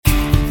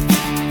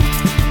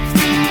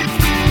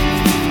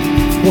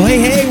Well,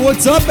 hey,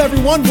 what's up,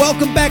 everyone?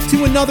 Welcome back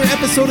to another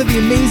episode of the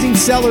Amazing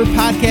Seller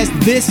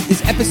Podcast. This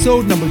is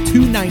episode number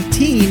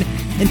 219,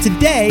 and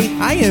today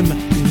I am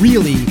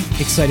really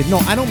excited. No,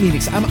 I don't mean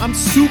excited. I'm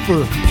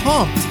super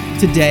pumped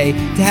today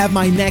to have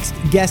my next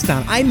guest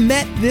on. I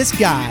met this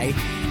guy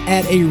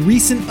at a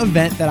recent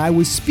event that I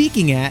was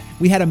speaking at.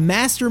 We had a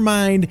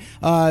mastermind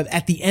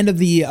at the end of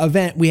the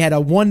event. We had a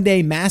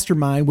one-day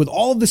mastermind with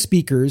all of the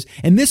speakers,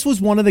 and this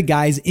was one of the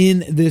guys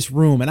in this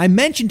room. And I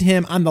mentioned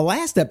him on the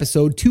last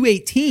episode,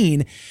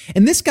 218,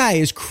 and this guy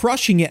is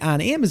crushing it on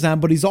Amazon,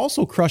 but he's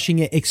also crushing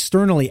it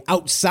externally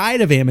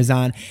outside of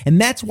Amazon, and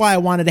that's why I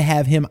wanted to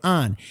have him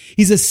on.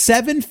 He's a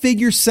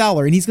seven-figure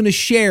seller, and he's going to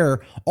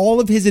share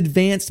all of his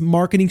advanced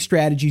marketing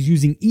strategies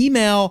using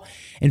email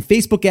and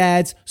Facebook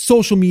ads,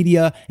 social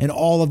media, and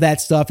all of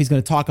that stuff. He's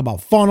going to talk about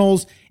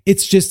funnels.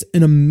 It's just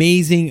an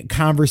amazing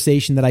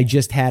conversation that I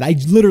just had. I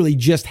literally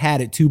just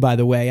had it too, by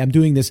the way. I'm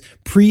doing this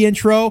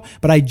pre-intro,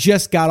 but I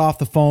just got off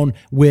the phone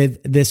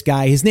with this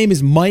guy. His name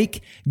is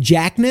Mike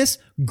Jackness.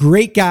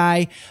 Great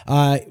guy,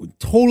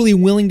 totally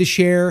willing to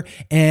share.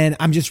 And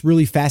I'm just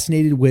really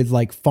fascinated with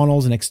like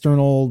funnels and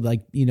external,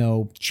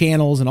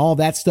 channels and all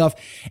that stuff.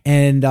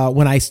 And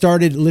when I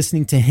started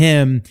listening to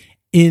him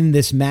in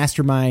this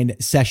mastermind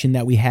session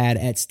that we had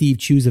at Steve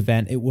Chu's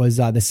event, it was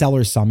the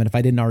Sellers Summit, if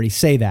I didn't already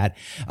say that.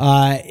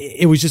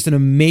 It was just an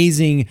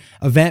amazing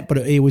event, but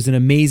it was an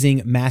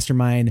amazing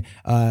mastermind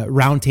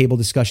roundtable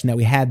discussion that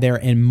we had there,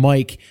 and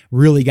Mike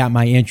really got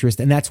my interest,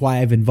 and that's why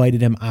I've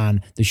invited him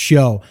on the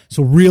show.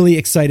 So really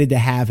excited to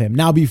have him.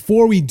 Now,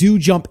 before we do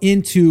jump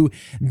into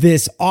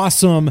this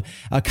awesome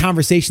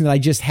conversation that I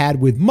just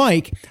had with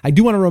Mike, I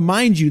do want to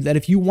remind you that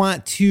if you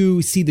want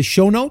to see the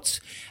show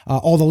notes,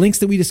 all the links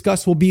that we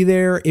discussed will be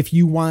there. If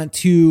you want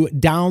to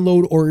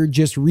download or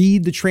just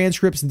read the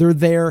transcripts, they're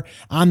there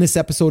on this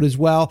episode as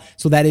well.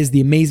 So that is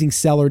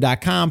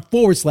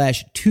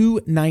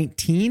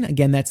theamazingseller.com/219.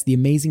 Again, that's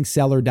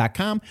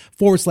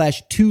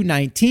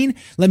theamazingseller.com/219.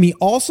 Let me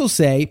also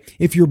say,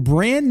 if you're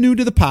brand new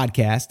to the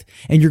podcast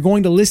and you're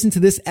going to listen to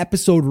this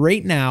episode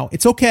right now,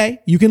 it's okay.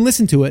 You can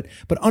listen to it,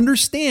 but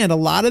understand a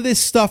lot of this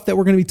stuff that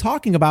we're going to be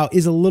talking about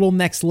is a little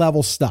next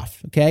level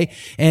stuff. Okay.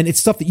 And it's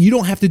stuff that you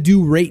don't have to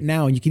do right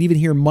now. And you can even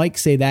hear Mike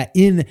say that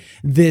in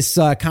this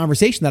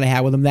conversation that I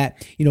had with him,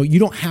 that, you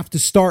don't have to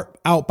start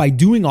out by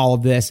doing all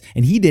of this.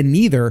 And he didn't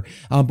either.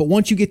 But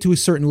once you get to a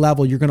certain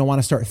level, you're going to want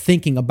to start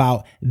thinking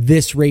about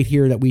this right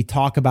here that we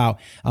talk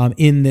about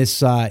in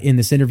this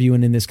interview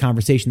and in this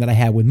conversation that I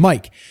had with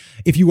Mike.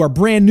 If you are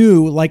brand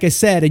new, like I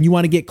said, and you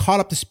want to get caught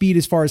up to speed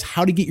as far as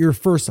how to get your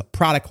first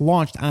product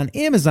launched on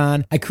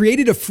Amazon, I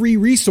created a free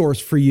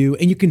resource for you,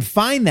 and you can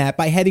find that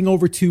by heading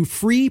over to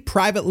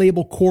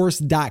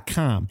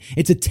freeprivatelabelcourse.com.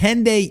 It's a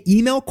 10-day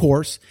email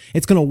course.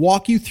 It's going to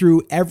walk you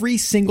through every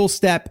single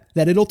step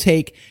that it'll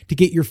take to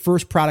get your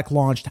first product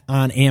launched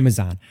on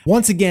Amazon.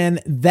 Once again,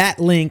 that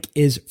link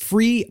is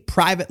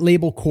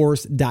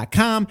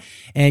freeprivatelabelcourse.com,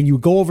 and you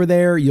go over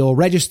there, you'll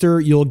register,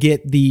 you'll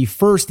get the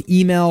first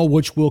email,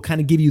 which will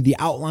kind of give you the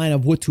outline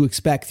of what to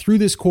expect through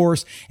this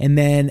course. And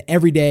then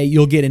every day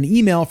you'll get an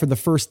email for the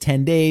first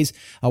 10 days,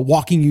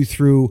 walking you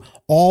through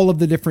all of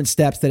the different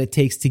steps that it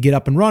takes to get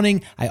up and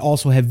running. I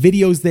also have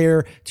videos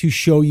there to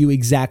show you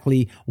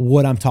exactly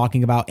what I'm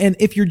talking about. And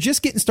if you're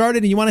just getting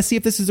started and you want to see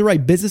if this is the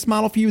right business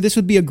model for you, this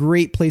would be a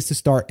great place to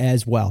start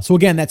as well. So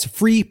again, that's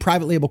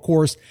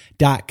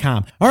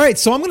freeprivatelabelcourse.com. All right,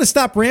 so I'm going to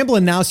stop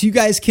rambling now so you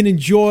guys can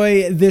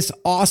enjoy this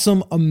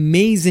awesome,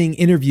 amazing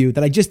interview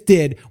that I just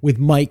did with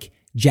Mike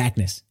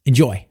Jackness.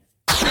 Enjoy.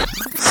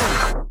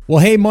 Well,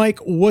 hey, Mike,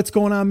 what's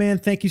going on, man?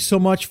 Thank you so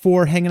much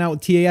for hanging out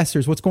with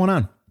TASers. What's going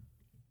on?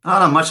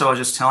 Not much. I was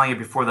just telling you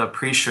before the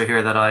pre-show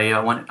here that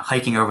I went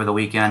hiking over the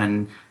weekend,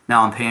 and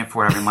now I'm paying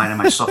for it. I reminded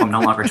myself I'm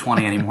no longer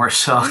 20 anymore.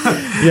 So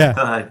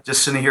yeah,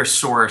 just sitting here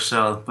sore.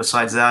 So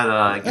besides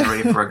that, getting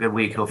ready for a good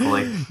week,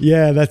 hopefully.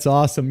 Yeah, that's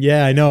awesome.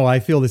 Yeah, I know.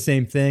 I feel the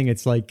same thing.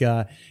 It's like,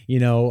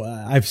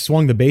 I've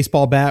swung the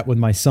baseball bat with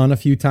my son a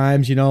few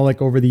times,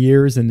 like over the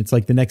years. And it's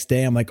like the next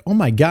day I'm like, oh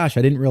my gosh,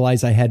 I didn't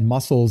realize I had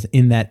muscles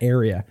in that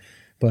area.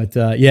 But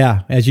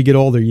yeah, as you get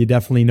older, you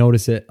definitely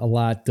notice it a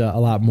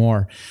lot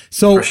more.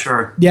 So for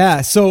sure. Yeah,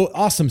 so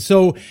awesome.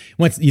 So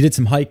once you did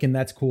some hiking,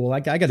 that's cool.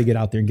 I got to get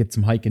out there and get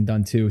some hiking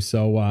done too.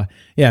 So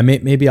yeah,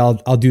 maybe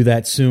I'll do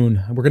that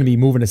soon. We're going to be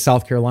moving to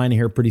South Carolina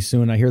here pretty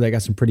soon. I hear they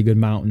got some pretty good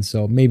mountains,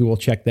 so maybe we'll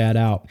check that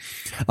out.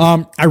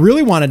 I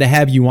really wanted to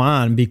have you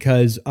on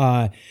because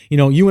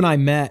you and I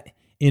met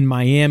in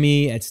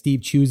Miami at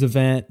Steve Chu's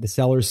event, the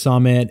Sellers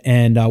Summit,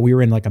 and we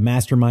were in like a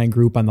mastermind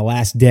group on the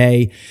last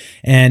day.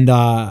 And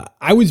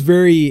I was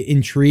very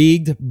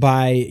intrigued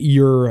by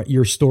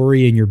your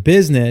story and your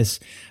business,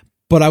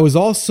 but I was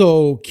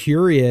also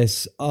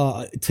curious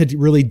to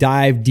really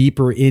dive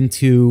deeper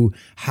into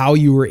how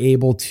you were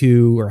able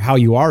to, or how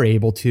you are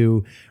able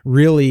to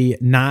really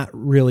not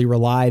really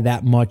rely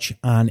that much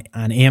on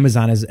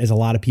Amazon as a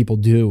lot of people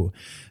do.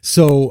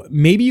 So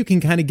maybe you can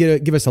kind of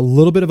give us a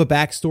little bit of a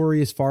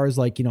backstory as far as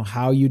like,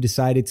 how you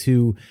decided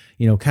to,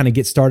 kind of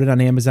get started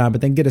on Amazon, but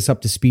then get us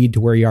up to speed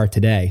to where you are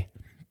today.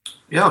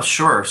 Yeah,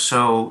 sure.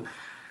 So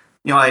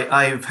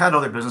I've had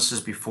other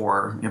businesses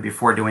before,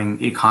 before doing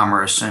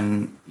e-commerce,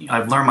 and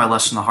I've learned my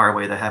lesson the hard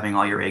way that having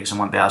all your eggs in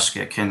one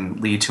basket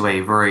can lead to a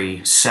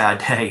very sad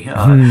day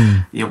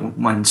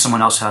when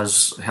someone else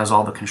has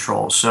all the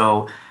control.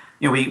 So,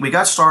 we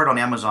got started on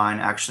Amazon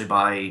actually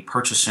by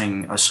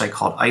purchasing a site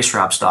called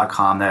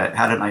icewraps.com that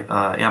had an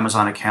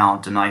Amazon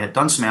account, and I had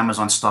done some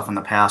Amazon stuff in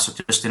the past.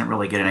 It just didn't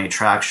really get any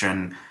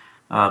traction.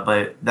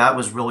 But that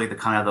was really the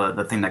kind of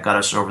the thing that got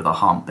us over the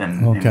hump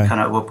and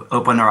kind of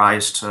opened our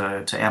eyes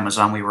to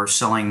Amazon. We were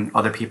selling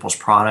other people's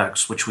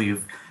products, which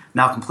we've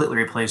now completely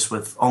replaced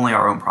with only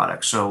our own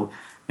products. So,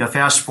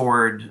 fast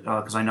forward,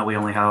 because I know we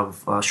only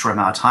have a short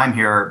amount of time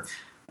here,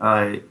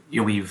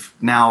 we've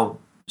now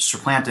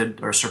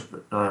supplanted or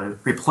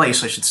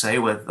replaced, I should say,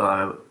 with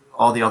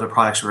all the other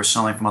products we were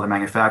selling from other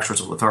manufacturers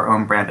with our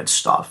own branded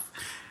stuff.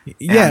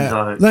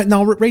 Yeah.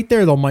 Now, right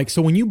there, though, Mike.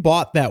 So when you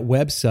bought that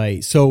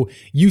website, so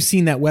you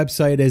seen that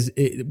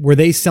website were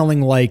they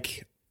selling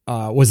like,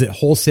 was it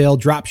wholesale,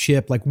 drop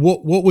ship? Like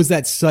what was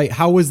that site?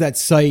 How was that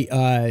site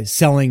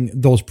selling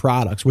those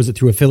products? Was it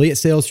through affiliate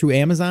sales through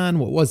Amazon?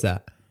 What was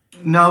that?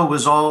 No, it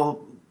was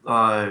all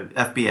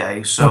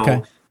FBA.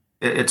 So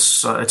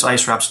it's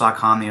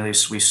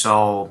icewraps.com. We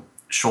sell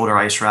shoulder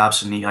ice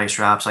wraps and knee ice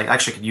wraps. I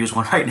actually could use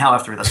one right now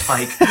after this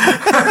hike.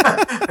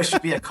 I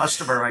should be a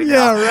customer right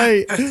now. Yeah,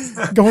 right.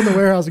 Go in the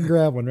warehouse and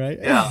grab one, right?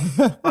 Yeah.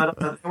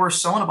 But we're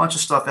selling a bunch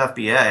of stuff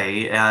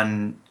FBA,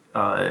 and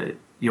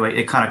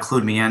it kind of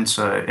clued me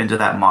into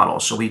that model.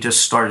 So we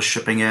just started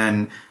shipping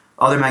in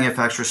other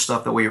manufacturers'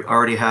 stuff that we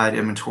already had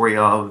inventory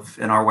of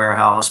in our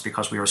warehouse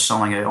because we were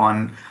selling it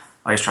on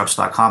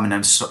icewraps.com, and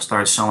then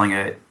started selling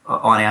it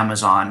on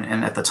Amazon.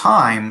 And at the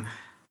time,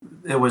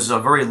 it was a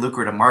very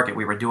lucrative market.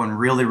 We were doing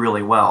really,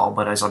 really well.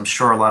 But as I'm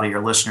sure a lot of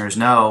your listeners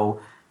know,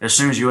 as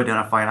soon as you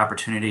identify an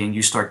opportunity and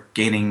you start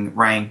gaining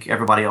rank,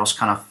 everybody else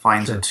kind of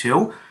finds it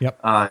too.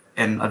 Yep.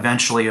 And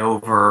eventually,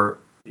 over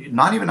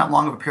not even that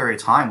long of a period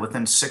of time,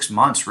 within 6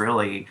 months,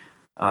 really,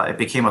 it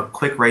became a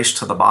quick race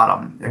to the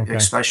bottom,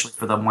 especially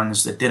for the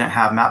ones that didn't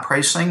have map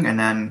pricing. And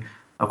then,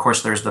 of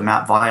course, there's the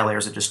map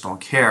violators that just don't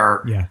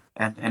care. Yeah.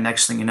 And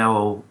next thing you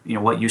know,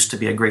 what used to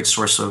be a great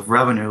source of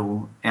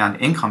revenue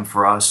and income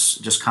for us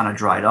just kind of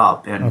dried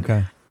up.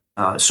 And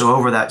so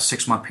over that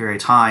 6 month period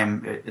of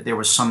time, there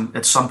was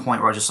at some point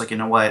where I was just like, you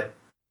know what,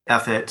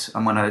 F it.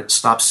 I'm going to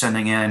stop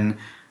sending in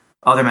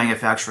other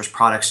manufacturers'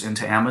 products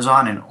into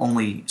Amazon and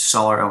only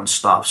sell our own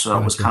stuff. So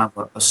it was kind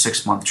of a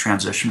 6 month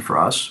transition for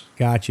us.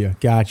 Gotcha.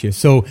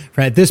 So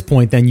at this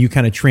point, then you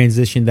kind of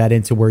transitioned that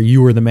into where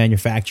you were the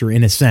manufacturer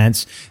in a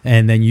sense,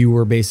 and then you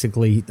were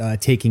basically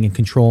taking and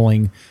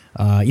controlling,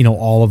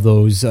 all of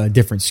those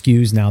different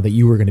SKUs now that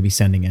you were going to be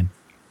sending in.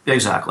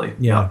 Exactly.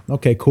 Yeah.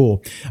 Okay,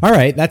 cool. All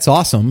right. That's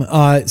awesome.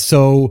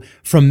 So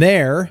from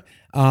there,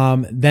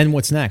 then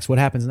what's next? What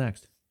happens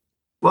next?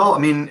 Well, I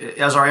mean,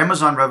 as our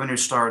Amazon revenue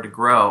started to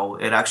grow,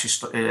 it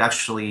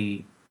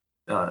actually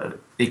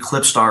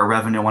eclipsed our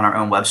revenue on our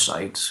own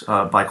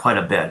website by quite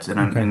a bit,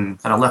 and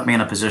it left me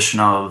in a position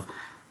of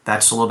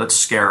that's a little bit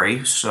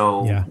scary.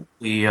 So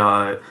we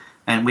also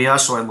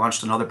had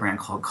launched another brand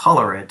called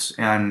Color It,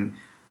 and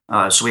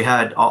so we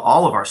had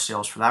all of our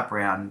sales for that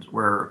brand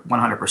were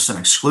 100%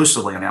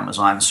 exclusively on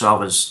Amazon. So I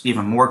was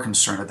even more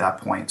concerned at that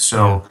point.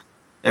 So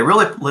it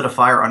really lit a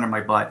fire under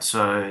my butt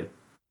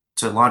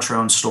to launch our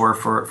own store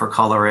for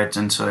Color It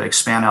and to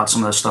expand out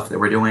some of the stuff that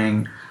we're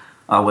doing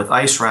with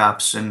ice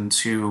wraps, and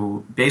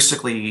to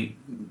basically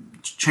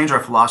change our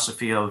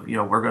philosophy of,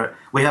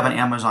 we have an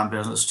Amazon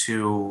business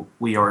too.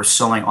 We are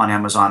selling on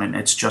Amazon, and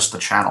it's just a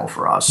channel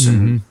for us.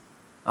 And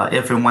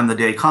if and when the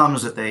day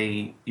comes that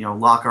they,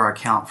 lock our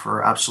account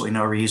for absolutely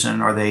no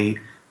reason, or they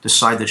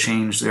decide to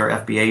change their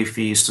FBA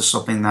fees to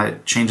something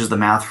that changes the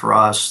math for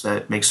us,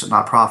 that makes it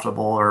not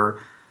profitable, or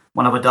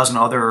one of a dozen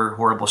other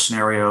horrible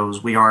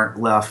scenarios, we aren't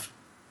left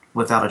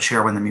without a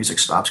chair when the music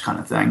stops, kind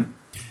of thing.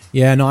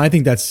 Yeah, no, I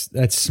think that's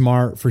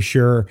smart for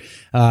sure.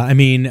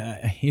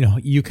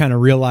 You kind of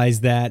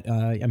realize that,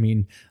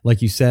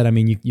 like you said,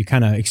 you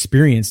kind of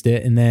experienced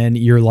it, and then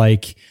you're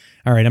like,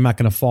 all right, I'm not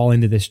going to fall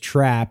into this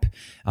trap.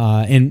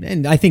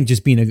 And I think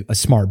just being a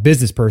smart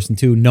business person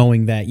too,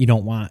 knowing that you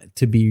don't want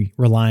to be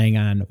relying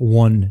on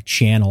one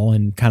channel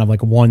and kind of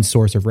like one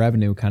source of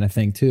revenue kind of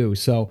thing too.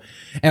 So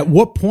at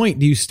what point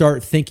do you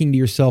start thinking to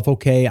yourself,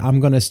 okay,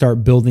 I'm going to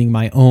start building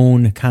my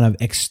own kind of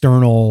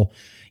external,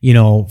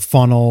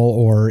 funnel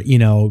or,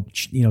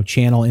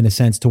 channel in a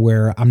sense to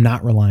where I'm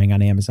not relying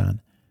on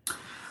Amazon?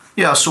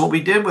 Yeah, so what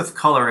we did with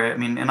Color It,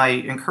 and I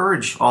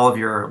encourage all of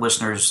your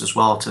listeners as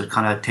well to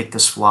kind of take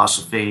this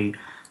philosophy,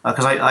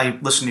 because I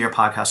listen to your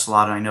podcast a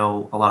lot, and I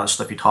know a lot of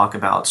stuff you talk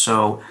about.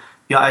 So,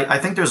 I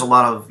think there's a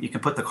lot of, you can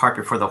put the cart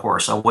before the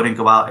horse. I wouldn't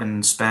go out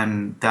and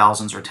spend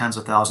thousands or tens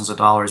of thousands of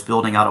dollars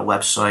building out a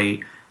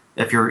website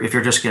if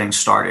you're just getting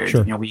started.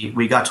 Sure.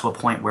 We got to a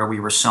point where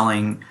we were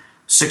selling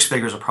 6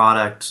 figures of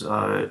product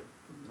a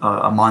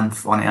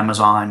month on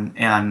Amazon,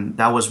 and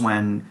that was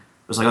when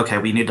was like, okay,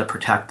 we need to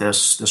protect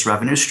this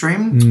revenue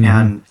stream.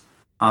 And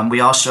We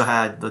also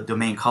had the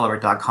domain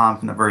colorway.com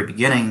from the very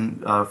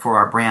beginning for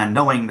our brand,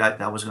 knowing that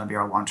that was going to be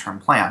our long-term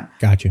plan.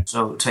 Gotcha.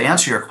 So to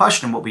answer your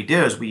question, what we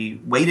did is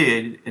we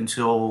waited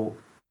until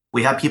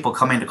we had people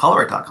come into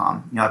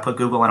colorway.com. I put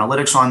Google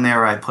Analytics on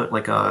there. I put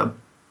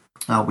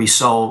we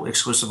sell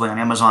exclusively on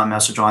Amazon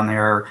message on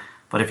there.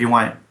 But if you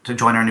want to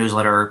join our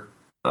newsletter,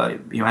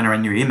 you enter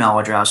in your email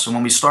address. And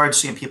when we started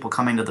seeing people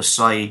coming to the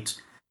site,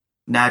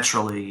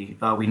 naturally,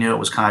 we knew it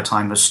was kind of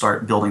time to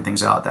start building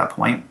things out at that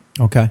point.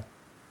 Okay.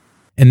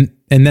 And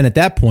then at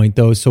that point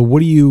though, so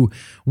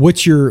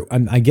what's your,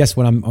 I guess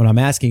what I'm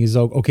asking is,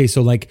 okay,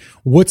 so like,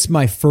 what's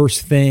my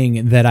first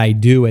thing that I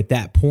do at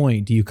that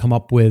point? Do you come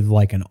up with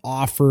like an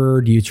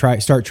offer? Do you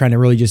start trying to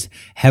really just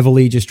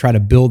heavily just try to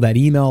build that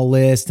email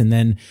list? And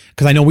then,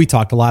 cause I know we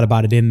talked a lot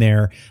about it in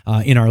there,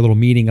 in our little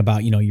meeting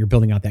about, you're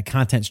building out that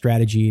content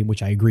strategy,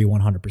 which I agree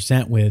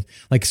 100% with.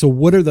 Like, so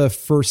what are the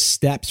first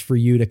steps for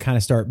you to kind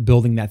of start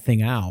building that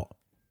thing out?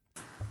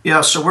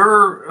 Yeah, so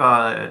we're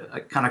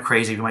kind of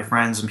crazy. My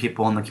friends and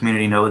people in the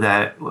community know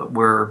that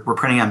we're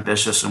pretty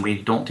ambitious and we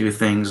don't do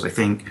things, I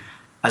think,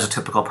 as a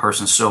typical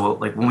person. So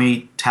like when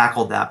we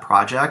tackled that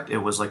project, it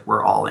was like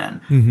we're all in.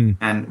 Mm-hmm.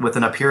 And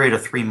within a period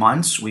of 3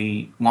 months,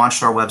 we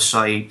launched our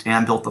website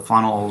and built the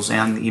funnels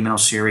and the email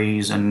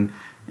series and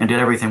did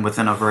everything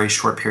within a very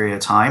short period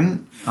of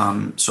time.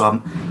 So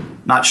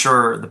I'm not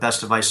sure the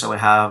best advice I would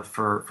have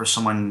for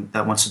someone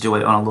that wants to do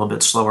it on a little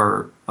bit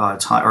slower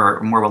time or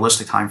more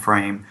realistic time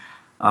frame.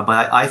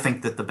 But I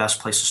think that the best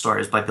place to start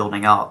is by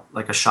building out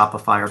like a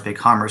Shopify or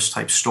BigCommerce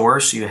type store,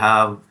 so you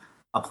have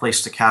a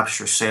place to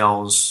capture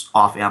sales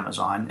off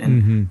Amazon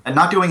and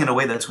not doing it in a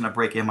way that's going to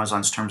break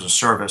Amazon's terms of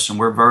service. And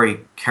we're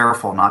very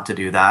careful not to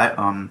do that.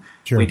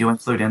 Sure. We do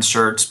include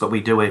inserts, but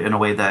we do it in a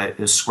way that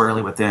is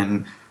squarely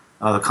within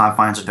the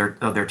confines of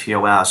their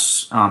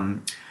TOS.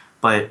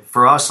 But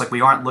for us, like we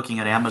aren't looking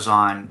at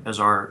Amazon as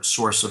our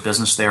source of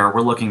business there.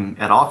 We're looking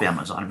at off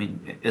Amazon. I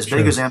mean, as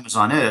big as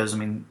Amazon is,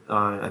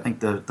 I think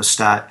the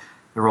stat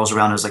that rolls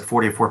around is like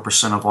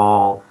 44% of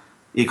all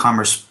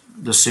e-commerce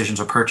decisions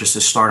or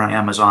purchases start on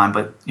Amazon.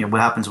 But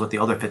what happens with the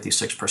other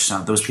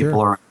 56%? Those people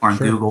are on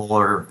Google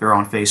or they're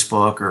on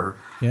Facebook or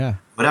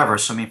whatever.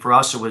 So for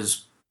us, it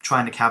was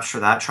trying to capture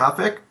that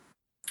traffic.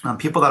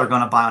 People that are going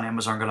to buy on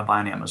Amazon are going to buy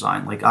on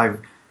Amazon. Like I've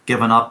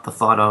given up the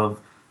thought of,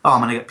 I'm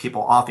going to get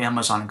people off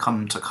Amazon and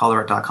come to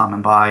colorway.com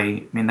and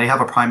buy. They have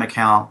a Prime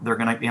account.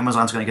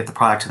 Amazon's going to get the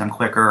product to them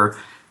quicker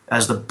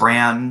as the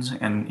brand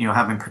and,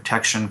 having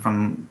protection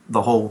from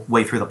the whole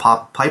way through the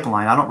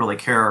pipeline. I don't really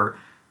care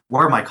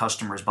where my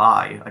customers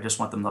buy. I just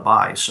want them to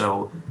buy.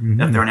 So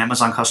if they're an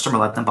Amazon customer,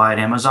 let them buy at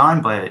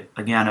Amazon. But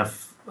again,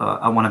 if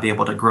I want to be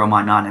able to grow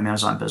my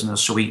non-Amazon business.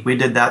 So we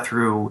did that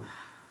through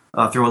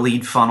a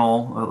lead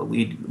funnel, a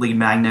lead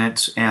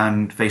magnet,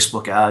 and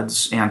Facebook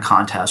ads and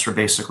contests were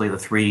basically the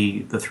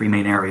three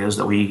main areas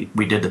that we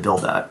did to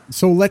build that.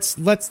 So let's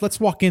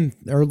walk in,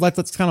 or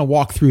let's kind of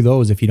walk through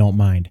those if you don't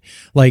mind.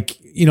 Like,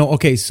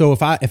 okay, so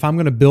if I'm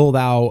going to build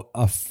out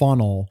a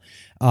funnel,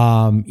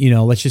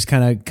 let's just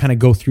kind of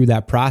go through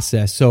that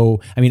process. So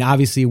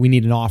obviously we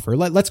need an offer.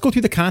 Let's go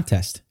through the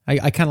contest.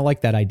 I kind of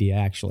like that idea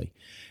actually.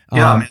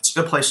 Yeah, it's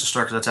a good place to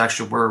start because that's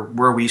actually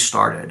where we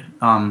started.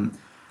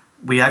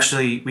 We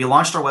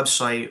launched our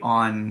website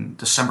on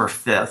December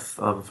 5th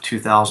of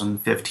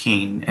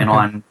 2015, and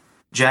on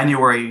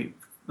January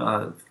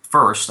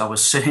 1st, I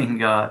was sitting.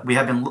 We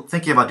had been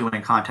thinking about doing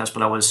a contest,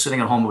 but I was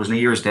sitting at home. It was New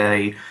Year's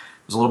Day. I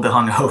was a little bit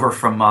hungover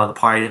from the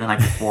party the night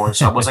before,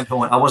 so I wasn't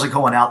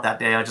going out that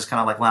day. I just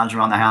kind of like lounged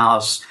around the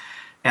house,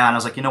 and I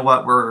was like, you know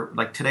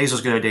what, today's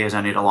as good a day as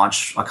any to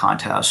launch a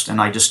contest, and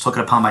I just took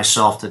it upon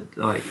myself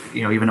to,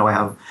 even though I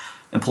have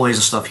employees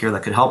and stuff here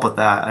that could help with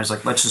that, I was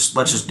like, let's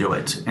just do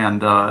it.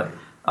 And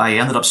I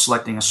ended up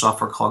selecting a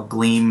software called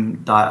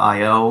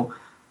Gleam.io.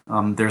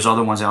 There's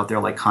other ones out there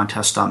like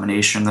Contest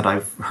Domination that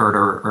I've heard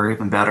are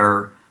even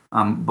better.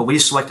 But we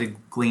selected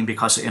Gleam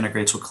because it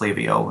integrates with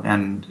Klaviyo.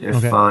 And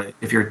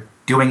if you're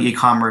doing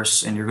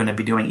e-commerce and you're going to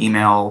be doing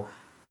email,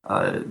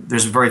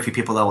 there's very few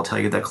people that will tell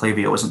you that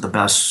Klaviyo isn't the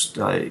best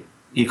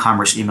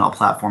e-commerce email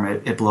platform.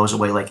 It blows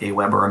away like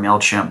Aweber or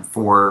MailChimp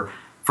for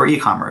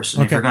e-commerce,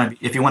 and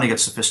if you want to get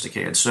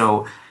sophisticated.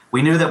 So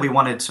we knew that we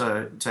wanted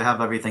to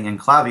have everything in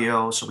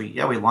Klaviyo. So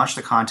we launched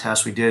the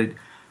contest. We did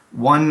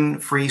one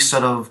free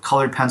set of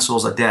colored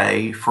pencils a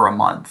day for a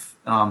month.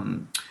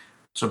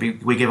 So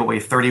we gave away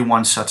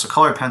 31 sets of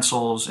colored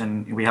pencils,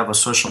 and we have a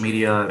social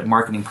media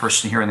marketing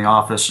person here in the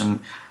office,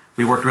 and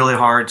we worked really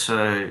hard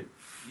to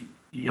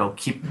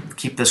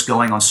keep this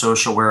going on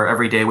social, where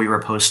every day we were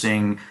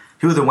posting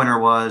who the winner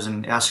was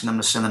and asking them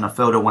to send in a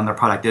photo when their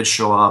product did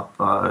show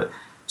up.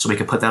 So we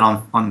could put that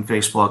on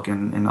Facebook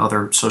and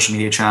other social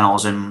media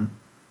channels. And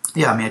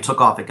it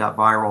took off. It got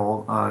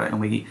viral. And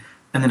we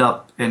ended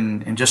up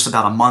in just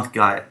about a month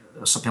got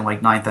something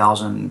like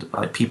 9,000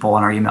 people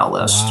on our email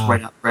list.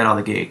 Wow. right out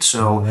of the gate.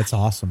 So that's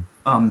awesome.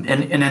 And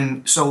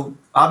then so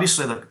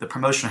obviously the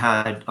promotion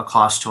had a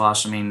cost to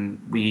us.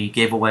 We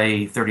gave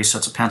away 30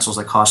 sets of pencils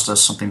that cost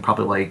us something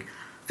probably like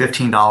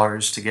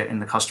 $15 to get in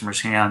the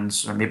customer's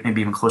hands, or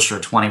maybe even closer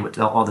to 20 with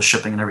all the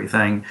shipping and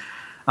everything.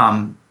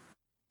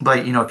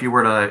 But if you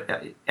were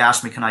to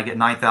ask me, can I get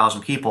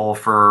 9,000 people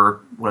for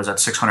what is that,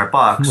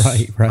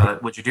 $600?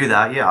 Right. Would you do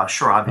that? Yeah,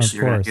 sure. Obviously,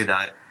 you're going to do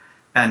that.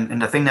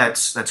 And the thing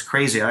that's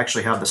crazy, I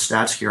actually have the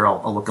stats here.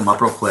 I'll look them up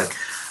real quick.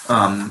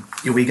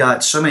 We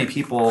got so many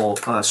people,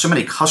 so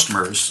many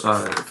customers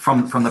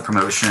from the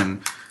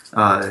promotion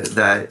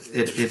that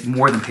it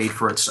more than paid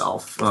for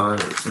itself.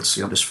 Let's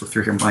see. I'll just flip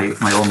through here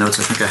my old notes.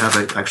 I think I have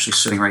it actually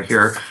sitting right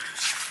here.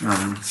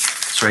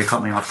 Sorry, you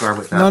caught me off guard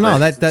with that. No,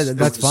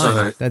 that's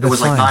fine. It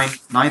was like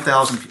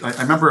 9,000.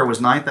 I remember it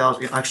was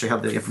 9,000. I actually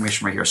have the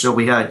information right here. So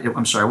we had,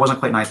 I'm sorry, it wasn't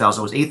quite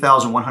 9,000. It was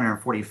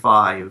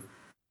 8,145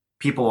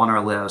 people on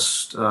our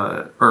list,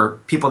 or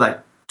people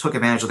that took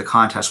advantage of the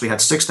contest. We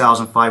had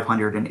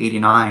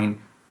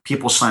 6,589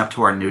 people sign up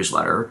to our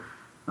newsletter.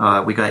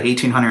 We got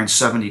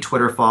 1,870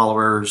 Twitter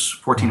followers,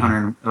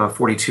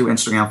 1,442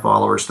 Instagram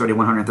followers,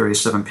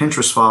 3,137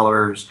 Pinterest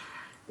followers,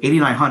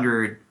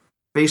 8,900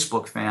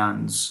 Facebook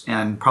fans,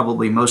 and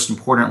probably most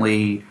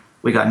importantly,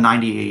 we got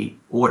 98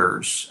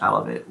 orders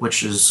out of it,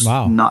 which is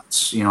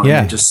nuts.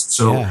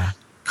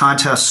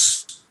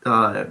 Contests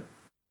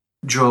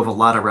drove a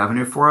lot of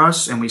revenue for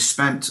us, and we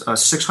spent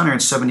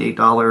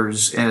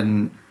 $678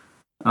 in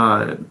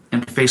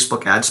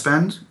Facebook ad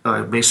spend.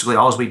 Basically,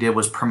 all we did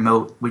was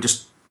promote.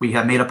 We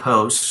had made a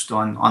post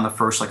on the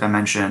first, like I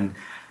mentioned,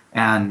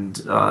 and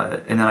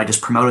then I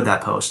just promoted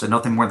that post, and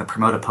nothing more than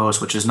promote a post,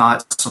 which is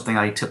not something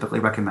I typically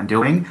recommend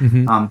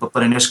doing.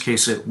 But in this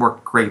case, it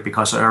worked great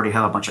because I already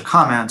have a bunch of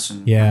comments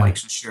and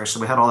likes and shares,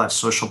 so we had all that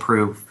social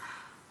proof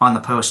on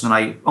the post, and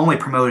I only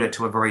promoted it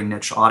to a very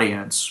niche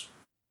audience.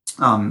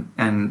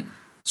 And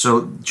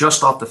so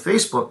just off the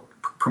Facebook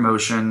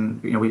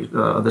promotion,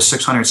 the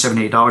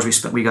 $678 we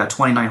spent, we got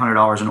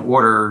 $2,900 in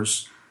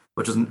orders,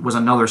 which was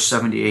another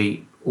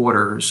 78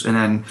 orders, and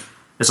then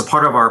as a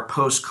part of our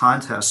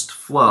post-contest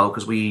flow,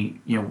 because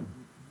we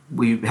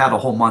had a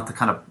whole month to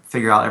kind of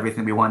figure out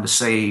everything we wanted to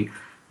say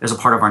as a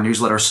part of our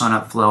newsletter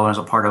sign-up flow and as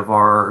a part of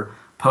our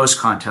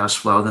post-contest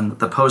flow. Then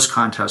the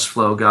post-contest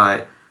flow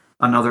got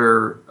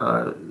another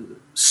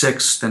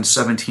 6, then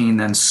 17,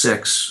 then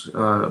 6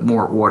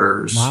 more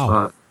orders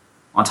on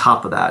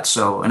top of that.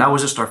 So, and that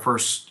was just our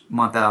first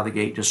month out of the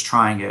gate, just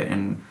trying it,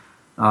 and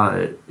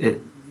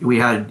we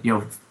had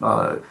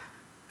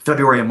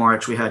February and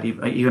March, we had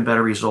even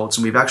better results,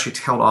 and we've actually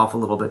tailed off a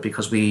little bit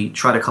because we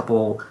tried a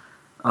couple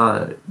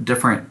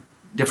different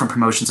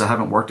promotions that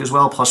haven't worked as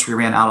well. Plus, we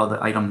ran out of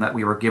the item that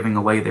we were giving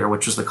away there,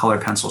 which was the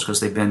colored pencils, because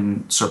they've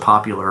been so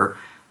popular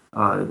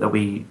that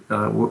we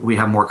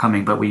have more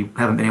coming, but we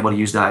haven't been able to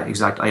use that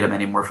exact item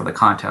anymore for the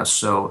contest.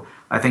 So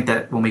I think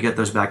that when we get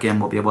those back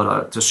in, we'll be able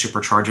to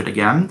supercharge it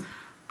again.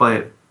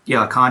 But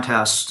yeah,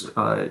 contests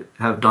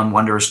have done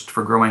wonders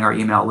for growing our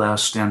email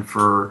list and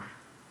for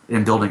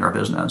in building our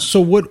business.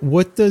 So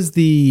what does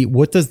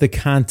the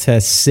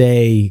contest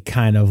say,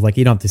 kind of like,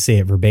 you don't have to say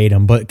it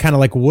verbatim, but kind of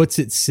like, what's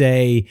it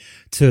say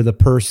to the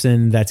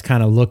person that's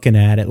kind of looking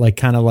at it, like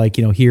kind of like,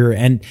 here,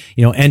 and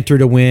enter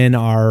to win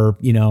our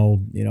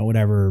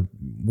whatever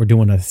we're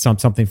doing,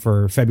 something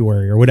for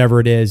February or whatever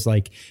it is,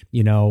 like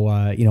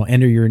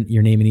enter your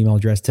name and email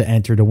address to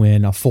enter to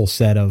win a full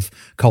set of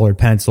colored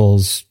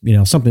pencils,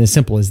 something as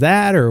simple as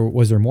that, or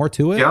was there more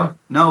to it? Yeah,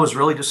 no, it was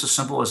really just as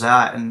simple as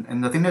that.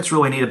 And the thing that's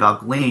really neat about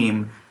Gleam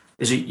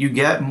is that you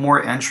get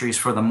more entries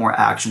for the more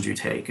actions you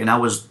take, and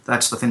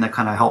that's the thing that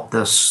kind of helped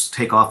this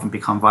take off and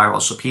become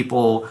viral. So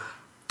people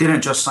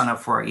didn't just sign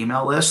up for our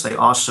email list; they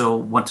also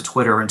went to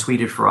Twitter and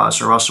tweeted for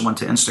us, or also went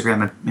to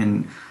Instagram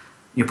and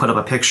you put up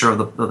a picture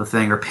of the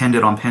thing, or pinned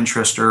it on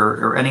Pinterest,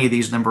 or any of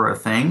these number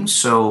of things.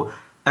 So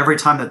every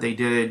time that they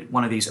did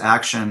one of these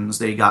actions,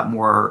 they got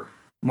more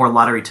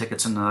lottery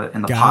tickets in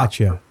the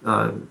Gotcha.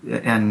 pot.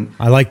 And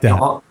I like that.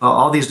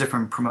 All these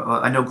different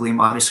I know Gleam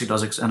obviously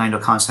does it, and I know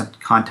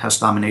Contest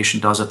Domination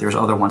does it. There's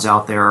other ones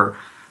out there.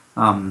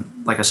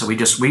 Like I said,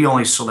 we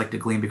only selected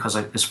Gleam because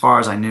as far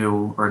as I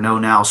knew or know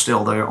now,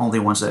 still they're only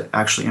ones that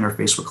actually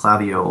interface with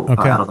Klaviyo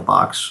out of the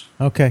box.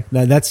 Okay,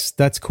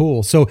 that's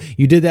cool. So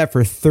you did that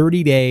for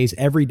 30 days.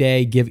 Every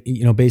day,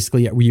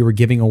 basically you were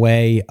giving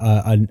away,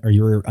 or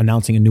you were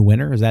announcing a new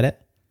winner. Is that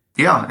it?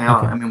 Yeah.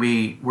 Okay. I mean,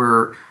 we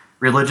were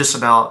religious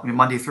about,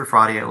 Monday through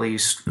Friday at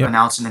least,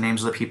 announcing the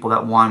names of the people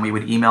that won. We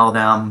would email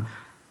them.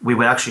 We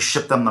would actually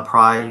ship them the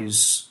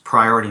prize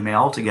priority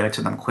mail to get it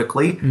to them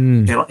quickly.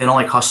 It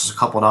only cost us a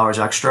couple of dollars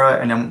extra.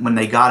 And then when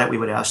they got it, we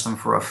would ask them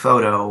for a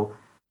photo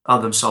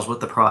of themselves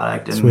with the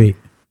product. And, sweet.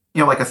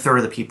 Like a third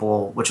of the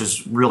people, which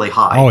is really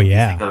high. Oh,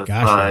 yeah.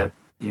 Gosh.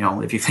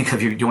 If you think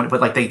of you doing it,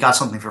 but like they got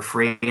something for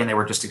free and they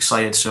were just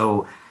excited.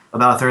 So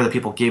about a third of the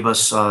people gave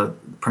us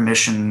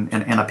permission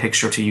and a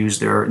picture to use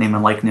their name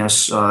and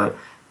likeness.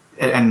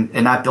 And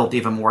that built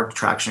even more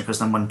traction, because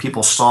then when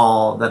people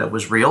saw that it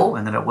was real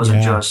and that it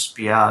wasn't just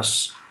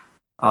BS,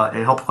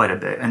 it helped quite a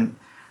bit. And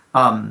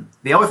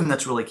the other thing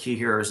that's really key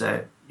here is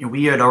that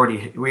we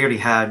already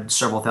had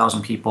several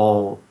thousand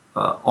people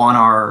on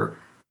our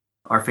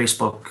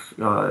Facebook,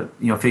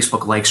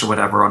 Facebook likes or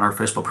whatever on our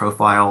Facebook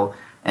profile,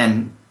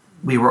 and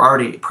we were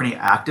already pretty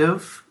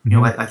active. You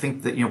know, I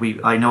think that,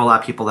 I know a lot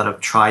of people that have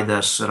tried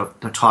this, that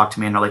have talked to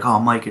me and they're like, oh,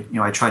 Mike,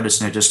 I tried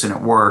this and it just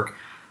didn't work.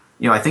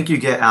 I think you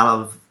get out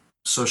of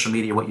social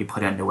media what you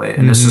put into it.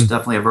 And this is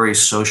definitely a very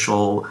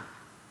social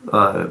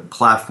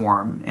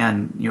platform.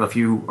 And, if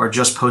you are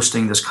just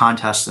posting this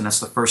contest and it's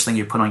the first thing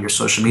you put on your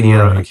social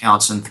media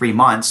accounts in 3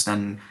 months,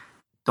 then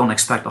don't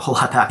expect a whole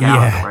lot back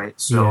out of it, right?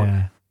 So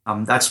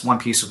that's one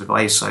piece of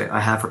advice I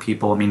have for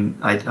people. I mean,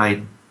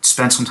 I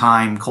spend some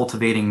time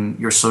cultivating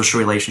your social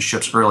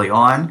relationships early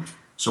on.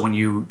 So when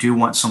you do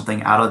want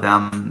something out of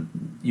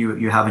them,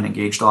 you have an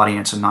engaged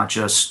audience and not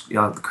just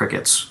the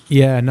crickets.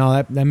 Yeah,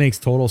 no, that makes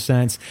total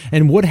sense.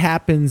 And what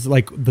happens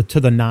to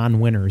the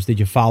non-winners? Did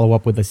you follow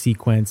up with a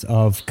sequence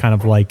of kind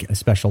of like a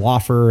special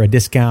offer, a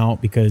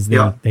discount because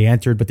they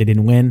entered but they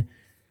didn't win?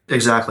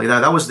 Exactly.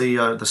 That was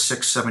the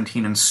 6,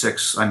 17, and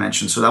 6 I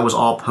mentioned. So that was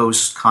all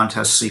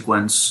post-contest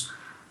sequence.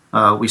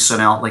 We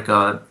sent out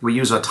we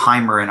use a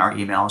timer in our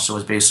email. So it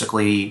was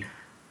basically,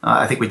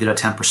 I think we did a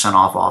 10%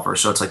 off offer.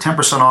 So it's like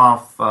 10%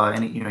 off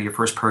your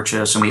first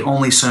purchase. And we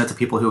only sent it to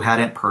people who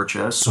hadn't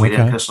purchased. So we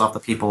didn't piss off the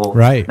people.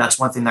 Right. That's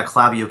one thing that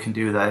Klaviyo can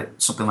do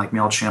that something like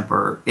MailChimp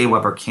or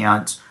Aweber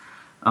can't.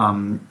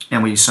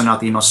 And we sent out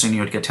the email saying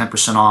you would get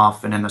 10%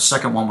 off. And then the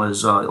second one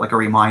was like a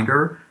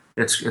reminder.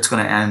 It's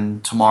going to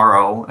end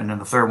tomorrow. And then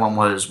the third one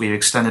was we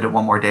extended it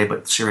one more day,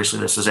 but seriously,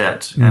 this is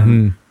it.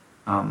 And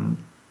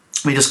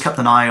we just kept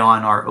an eye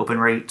on our open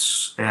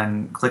rates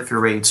and click-through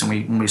rates. And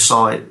when we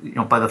saw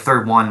it, by the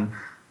third one,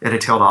 it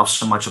had tailed off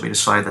so much that we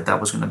decided that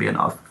was going to be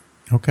enough.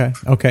 Okay.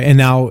 And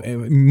now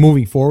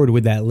moving forward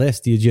with that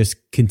list, do you just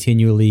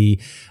continually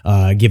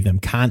give them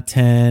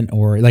content,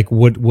 or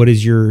what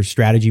is your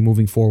strategy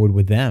moving forward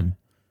with them?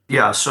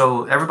 Yeah.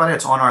 So everybody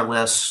that's on our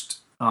list,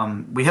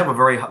 we have a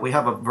very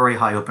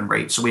high open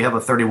rate. So we have a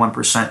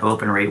 31%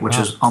 open rate, which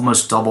is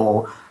almost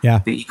double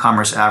the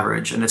e-commerce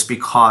average. And it's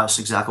because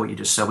exactly what you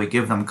just said. We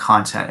give them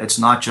content. It's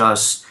not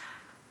just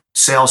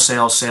sale,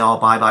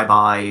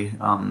 buy.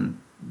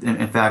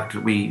 In fact,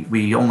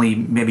 we only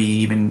maybe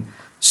even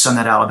send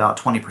that out about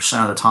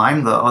 20% of the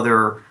time. The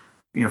other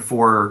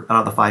 4 out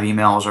of the 5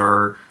 emails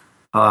are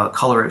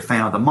Color It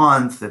Fan of the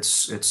Month.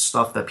 It's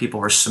stuff that people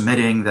are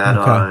submitting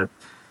that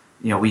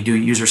we do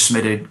user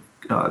submitted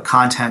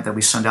content that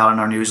we send out in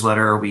our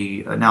newsletter.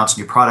 We announce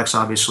new products.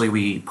 Obviously,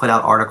 we put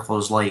out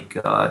articles like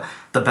the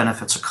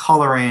benefits of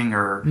coloring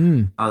or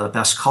the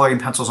best coloring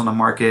pencils on the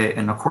market.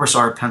 And of course,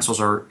 our pencils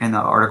are in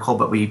that article,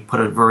 but we put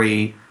a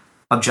very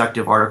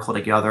objective article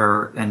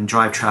together and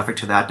drive traffic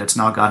to that. That's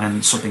now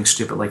gotten something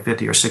stupid like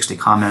 50 or 60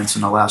 comments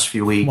in the last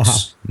few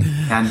weeks.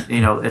 Wow. And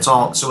it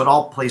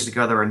all plays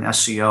together in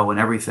SEO and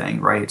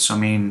everything, right? So I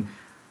mean,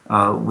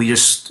 we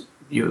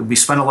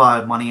spend a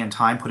lot of money and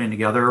time putting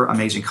together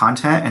amazing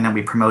content, and then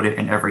we promote it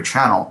in every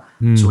channel.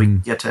 So we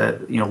get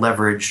to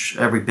leverage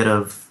every bit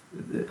of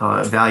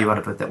value out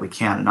of it that we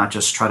can, and not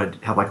just try to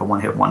have like a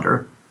one-hit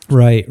wonder.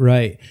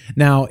 Right.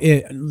 Now,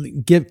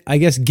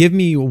 give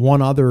me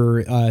one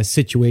other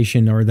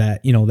situation, or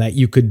that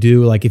you could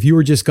do. Like if you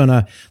were just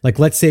gonna,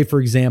 let's say for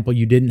example,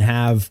 you didn't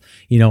have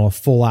a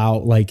full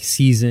out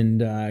seasoned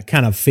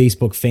kind of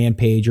Facebook fan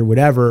page or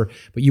whatever,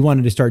 but you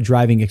wanted to start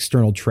driving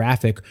external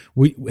traffic.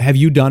 Have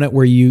you done it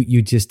where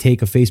you just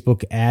take a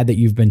Facebook ad that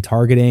you've been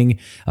targeting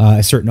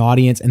a certain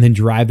audience and then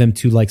drive them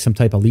to some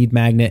type of lead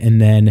magnet and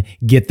then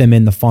get them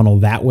in the funnel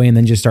that way, and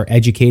then just start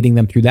educating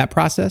them through that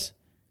process?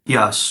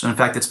 Yes. In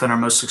fact, it's been our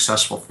most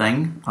successful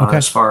thing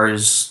as far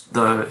as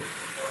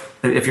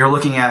if you're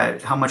looking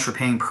at how much we're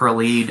paying per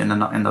lead and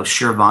the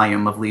sheer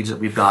volume of leads that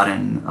we've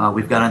gotten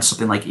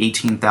something like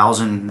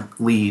 18,000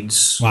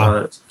 leads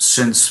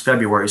since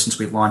February, since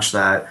we've launched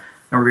that.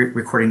 And we're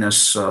recording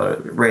this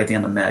right at the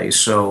end of May.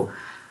 So,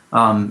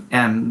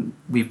 and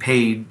we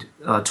paid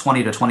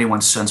 20 to 21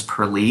 cents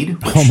per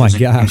lead, which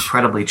is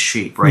incredibly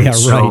cheap, right? Yeah,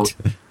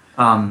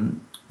 right.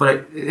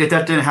 But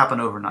that didn't happen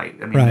overnight.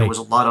 I mean, there was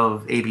a lot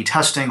of A/B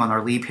testing on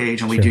our lead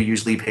page, and we do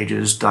use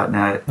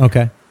leadpages.net.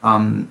 Okay.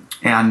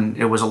 And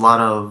it was a lot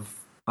of,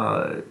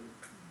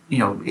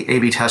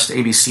 A/B test,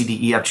 A, B, C, D,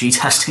 E, F, G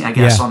testing, I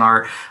guess, on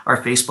our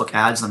Facebook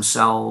ads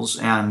themselves.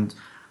 And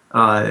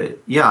I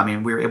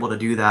mean, we were able to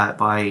do that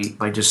by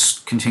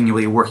just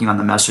continually working on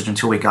the message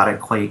until we got it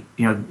quite,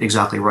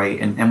 exactly right.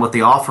 And what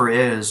the offer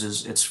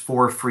is it's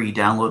 4 free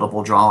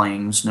downloadable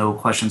drawings, no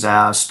questions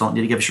asked, don't need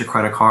to give us your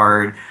credit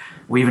card.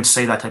 We even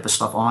say that type of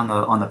stuff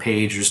on the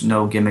page. There's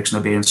no gimmicks, no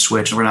bait and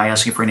switch, and we're not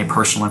asking for any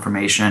personal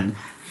information.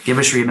 Give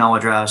us your email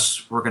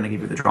address. We're going to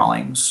give you the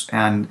drawings.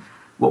 And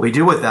what we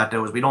do with that,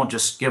 though, is we don't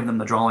just give them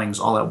the drawings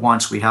all at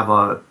once. We have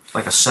a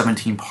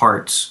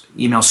 17-part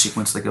email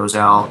sequence that goes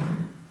out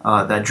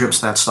that drips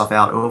that stuff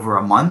out over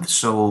a month.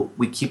 So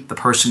we keep the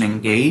person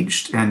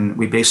engaged, and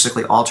we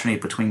basically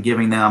alternate between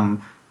giving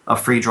them a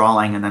free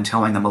drawing and then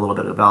telling them a little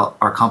bit about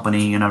our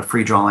company, and a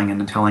free drawing and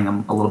then telling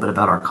them a little bit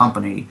about our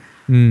company.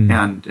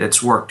 And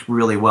it's worked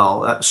really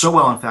well. So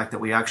well, in fact, that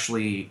we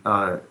actually,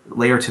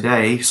 later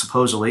today,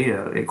 supposedly,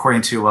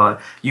 according to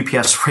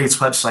UPS Freight's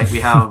website, we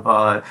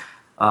have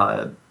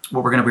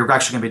we're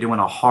actually going to be doing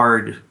a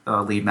hard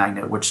lead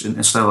magnet, which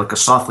instead of like a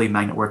soft lead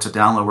magnet where it's a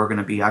download, we're going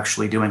to be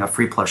actually doing a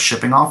free plus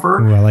shipping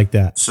offer. Ooh, I like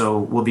that. So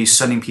we'll be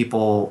sending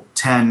people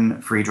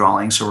 10 free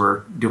drawings. So we're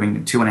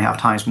doing 2.5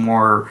 times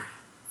more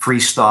free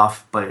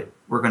stuff, but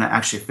we're going to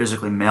actually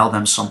physically mail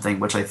them something,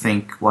 which I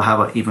think will have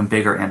an even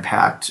bigger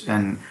impact.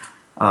 And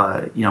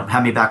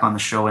have me back on the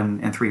show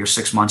in 3 or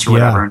 6 months or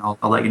whatever, and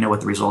I'll let you know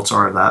what the results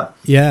are of that.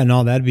 Yeah,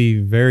 no, that'd be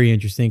very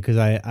interesting because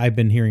I've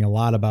been hearing a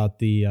lot about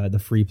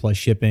the free plus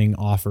shipping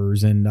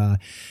offers, and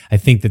I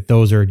think that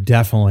those are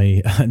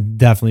definitely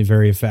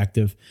very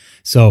effective.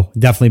 So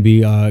definitely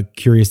be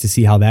curious to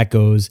see how that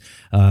goes.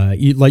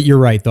 You're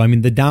right though. I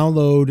mean, the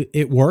download,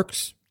 it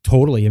works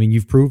totally. I mean,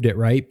 you've proved it,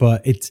 right?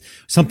 But it's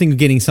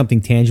getting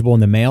something tangible in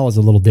the mail is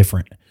a little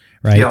different,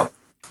 right? Yeah.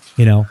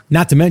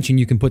 Not to mention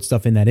you can put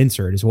stuff in that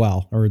insert as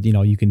well, or,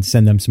 you can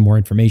send them some more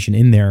information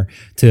in there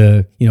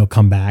to,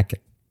 come back,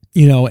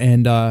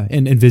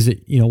 and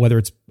visit, whether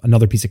it's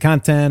another piece of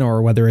content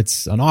or whether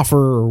it's an offer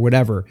or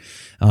whatever,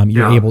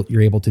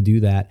 you're able to do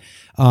that.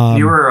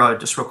 You were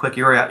just real quick,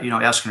 you were,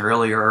 asking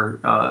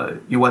earlier,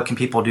 what can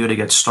people do to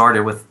get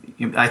started with,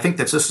 I think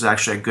that this is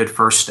actually a good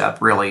first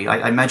step, really.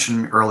 I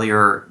mentioned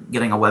earlier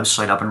getting a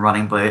website up and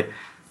running, but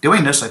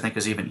doing this, I think,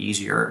 is even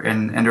easier,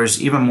 and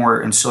there's even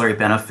more ancillary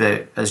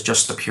benefit as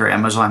just a pure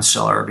Amazon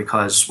seller,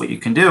 because what you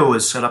can do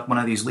is set up one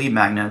of these lead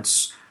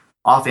magnets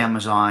off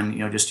Amazon,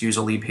 just use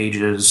a lead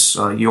pages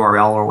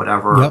URL or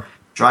whatever,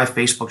 drive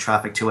Facebook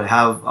traffic to it,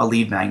 have a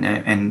lead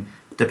magnet, and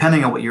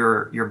depending on what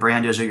your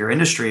brand is or your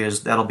industry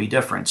is, that'll be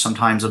different.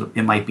 Sometimes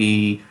it might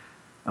be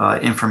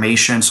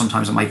information,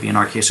 sometimes it might be, in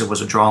our case, it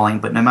was a drawing,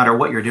 but no matter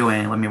what you're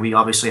doing, I mean, we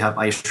obviously have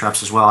ice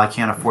traps as well. I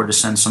can't afford to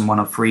send someone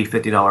a free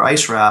 $50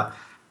 ice wrap,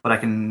 but I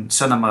can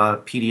send them a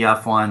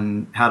PDF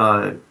on how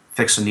to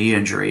fix a knee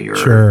injury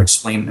or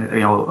explain,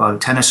 a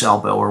tennis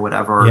elbow or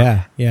whatever.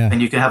 Yeah.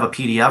 And you can have a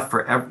PDF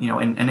for,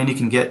 and then you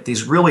can get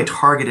these really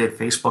targeted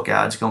Facebook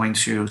ads going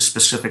to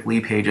specific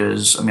lead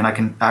pages. I mean, I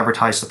can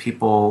advertise to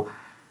people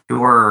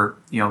who are,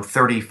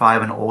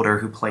 35 and older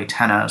who play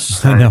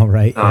tennis. I know,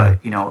 right? Are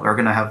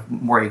going to have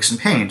more aches and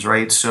pains,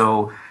 right?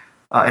 So,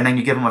 and then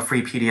you give them a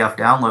free PDF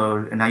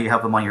download, and now you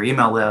have them on your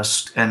email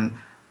list. And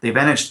the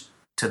advantage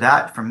to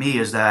that for me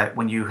is that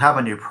when you have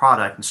a new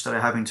product, instead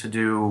of having to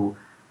do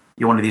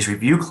one of these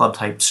review club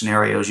type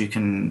scenarios, you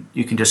can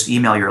just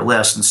email your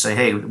list and say,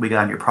 hey, we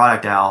got a new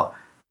product out,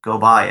 go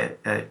buy it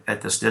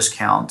at this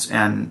discount,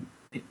 and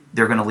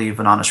they're going to leave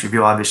an honest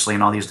review, obviously,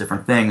 and all these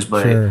different things.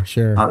 But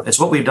sure. It's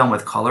what we've done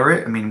with Color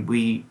It. I mean,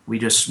 we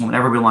just,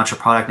 whenever we launch a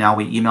product now,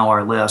 we email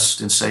our list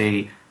and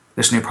say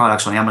this new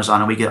product's on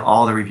Amazon, and we get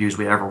all the reviews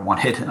we ever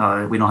wanted.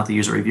 We don't have to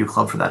use a review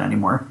club for that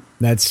anymore.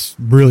 That's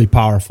really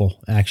powerful,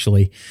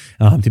 actually,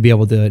 to be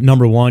able to,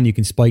 number one, you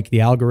can spike the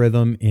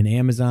algorithm in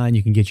Amazon,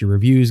 you can get your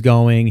reviews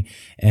going,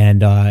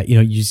 and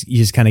you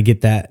just kind of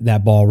get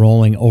that ball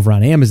rolling over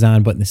on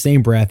Amazon. But in the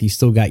same breath, you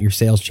still got your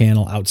sales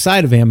channel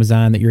outside of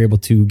Amazon that you're able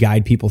to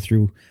guide people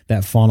through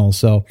that funnel.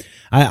 So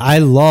I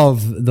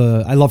love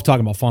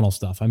talking about funnel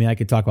stuff. I mean, I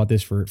could talk about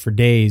this for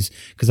days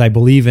because I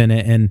believe in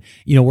it, and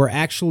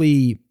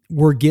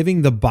we're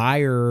giving the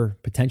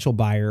potential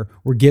buyer,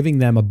 we're giving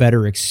them a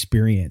better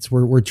experience.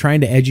 We're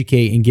trying to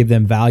educate and give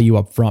them value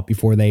up front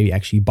before they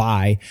actually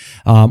buy.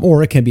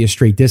 Or it can be a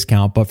straight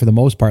discount, but for the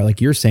most part,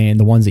 like you're saying,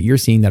 the ones that you're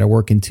seeing that are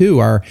working too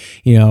are,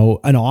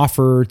 an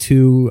offer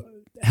to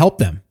help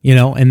them,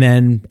 and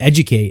then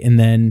educate, and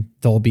then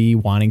they'll be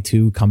wanting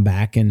to come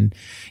back, and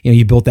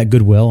you built that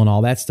goodwill and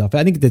all that stuff.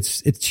 I think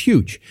it's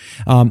huge.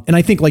 And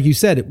I think, like you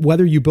said,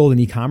 whether you build an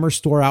e-commerce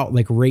store out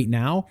like right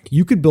now,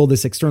 you could build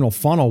this external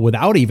funnel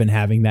without even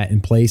having that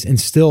in place and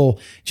still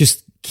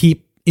just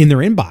keep in their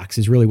inbox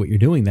is really what you're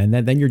doing.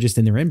 Then you're just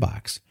in their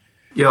inbox.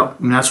 Yeah,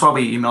 I mean, that's why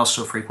we email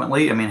so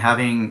frequently. I mean,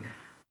 having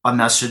a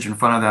message in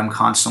front of them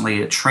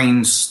constantly, it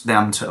trains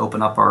them to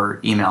open up our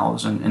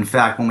emails. And in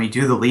fact, when we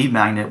do the lead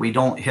magnet, we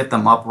don't hit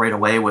them up right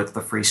away with the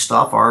free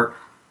stuff.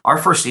 Our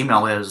first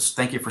email is,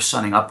 thank you for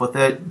signing up with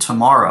it.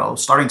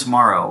 Starting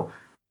tomorrow,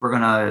 we're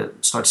going to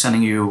start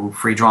sending you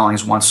free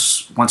drawings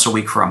once a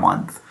week for a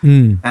month.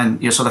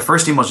 And so the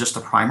first email is just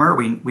a primer.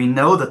 We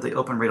know that the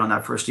open rate on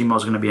that first email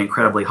is going to be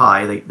incredibly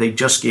high. They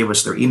just gave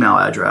us their email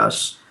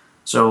address.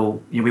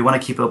 So we want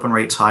to keep open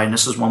rates high, and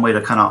this is one way to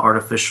kind of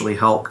artificially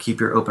help keep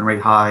your open rate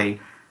high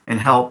and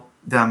help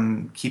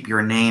them keep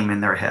your name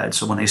in their head.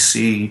 So when they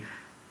see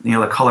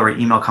the Color It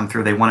email come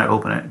through, they want to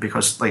open it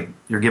because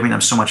you're giving them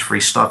so much free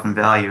stuff and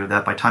value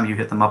that by the time you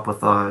hit them up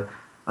with a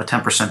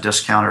 10%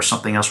 discount or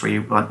something else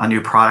where a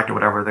new product or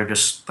whatever, they're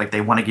just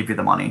they want to give you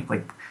the money.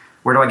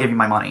 Where do I give you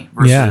my money?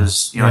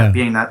 Versus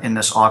being that in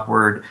this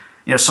awkward,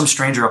 some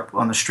stranger up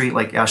on the street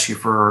asks you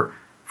for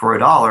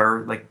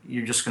 $1,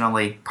 you're just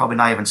gonna probably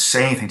not even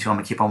say anything to them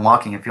and keep on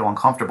walking and feel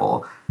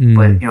uncomfortable.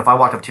 But if I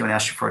walked up to you and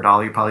asked you for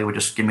 $1, you probably would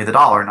just give me the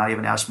 $1, not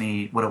even ask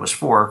me what it was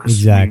for,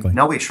 because we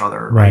know each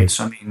other, right?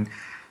 So I mean,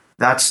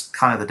 that's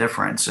kind of the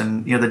difference.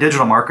 And the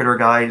digital marketer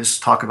guys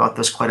talk about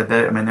this quite a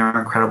bit. I mean, they're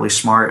incredibly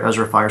smart.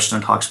 Ezra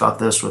Firestone talks about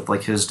this with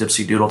his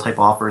Dipsy Doodle type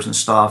offers and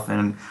stuff.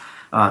 And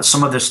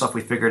Some of this stuff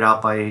we figured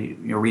out by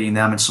reading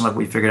them, and some of it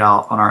we figured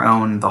out on our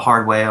own the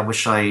hard way. I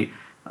wish I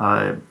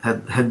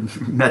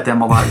had met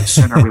them a lot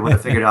sooner. We would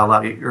have figured out a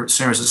lot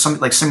sooner.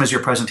 Same as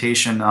your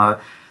presentation at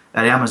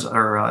Amazon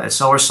or at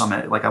Seller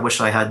Summit. Like I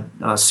wish I had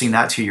seen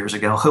that 2 years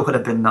ago. It would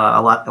have been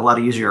a lot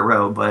easier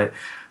road. But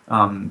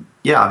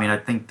yeah, I mean, I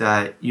think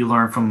that you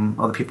learn from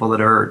other people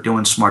that are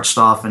doing smart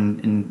stuff,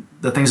 and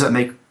the things that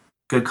make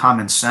good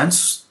common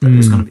sense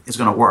is going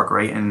to work,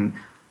 right? And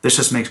this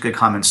just makes good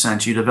common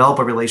sense. You develop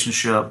a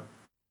relationship,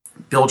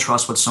 build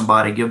trust with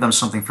somebody, give them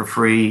something for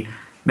free,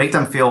 make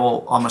them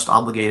feel almost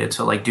obligated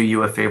to like do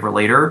you a favor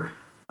later,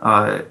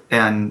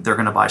 and they're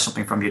going to buy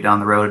something from you down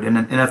the road. And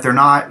if they're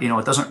not,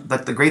 it doesn't.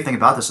 The great thing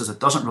about this is it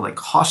doesn't really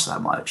cost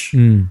that much.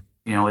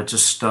 It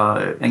just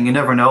and you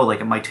never know.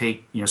 Like it might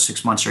take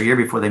 6 months or a year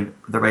before they're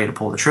ready to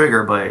pull the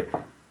trigger, but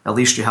at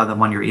least you have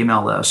them on your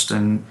email list.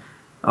 And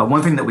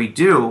one thing that we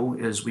do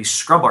is we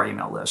scrub our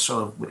email list.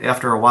 So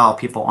after a while,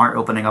 people aren't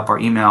opening up our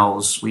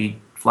emails. We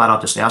flat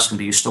out just ask them,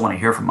 do you still want to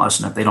hear from us?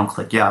 And if they don't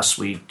click yes,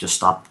 we just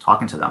stop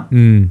talking to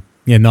them.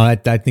 Yeah, no, I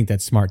think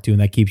that's smart too.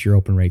 And that keeps your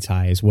open rates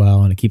high as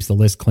well. And it keeps the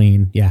list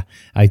clean. Yeah,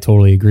 I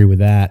totally agree with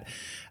that.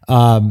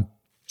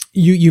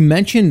 You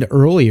mentioned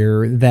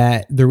earlier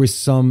that there was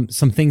some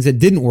things that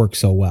didn't work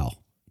so well.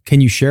 Can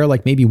you share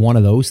like maybe one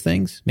of those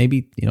things?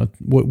 Maybe,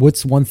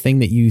 what's one thing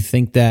that you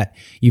think that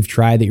you've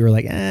tried that you were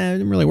like, it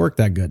didn't really work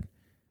that good?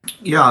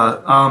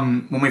 Yeah.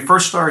 When we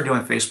first started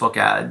doing Facebook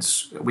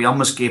ads, we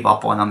almost gave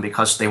up on them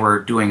because they were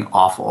doing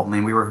awful. I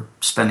mean, we were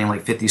spending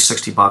like $50,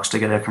 $60 to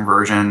get a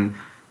conversion,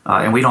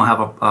 and we don't have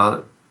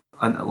a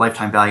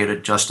lifetime value to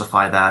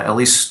justify that. At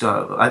least,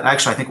 I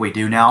think we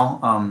do now.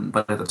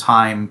 But at the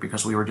time,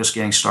 because we were just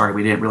getting started,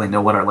 we didn't really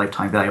know what our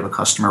lifetime value of a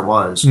customer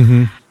was.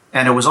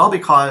 And it was all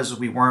because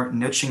we weren't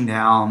niching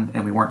down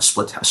and we weren't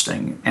split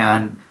testing.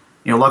 And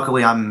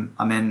luckily I'm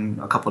in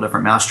a couple of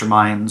different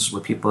masterminds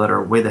with people that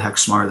are way the heck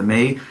smarter than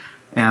me,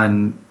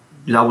 and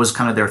that was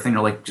kind of their thing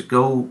to like to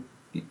go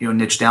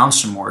niche down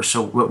some more.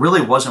 So what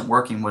really wasn't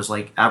working was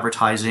like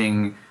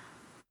advertising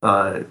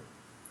our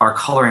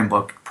coloring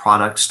book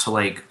products to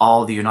like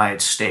all the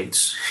United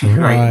States.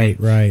 Right.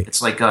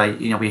 It's like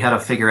we had to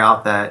figure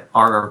out that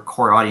our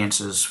core audience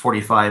is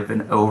 45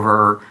 and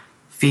over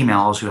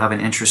females who have an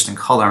interest in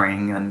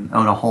coloring and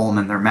own a home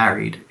and they're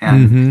married.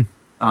 And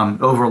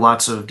over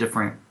lots of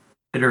different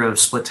iterative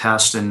split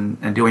tests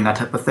and doing that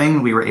type of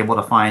thing, we were able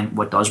to find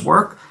what does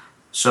work.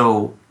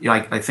 So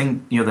I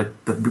think the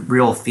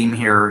real theme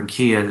here and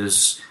key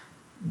is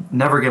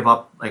never give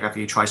up. Like after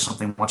you try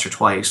something once or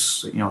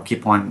twice,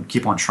 keep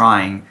on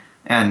trying,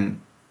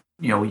 and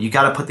you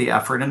got to put the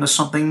effort into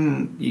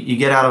something. You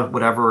get out of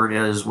whatever it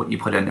is what you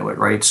put into it,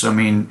 right? So I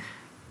mean,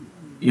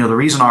 the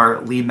reason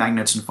our lead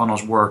magnets and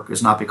funnels work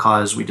is not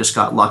because we just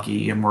got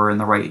lucky and we're in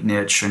the right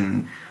niche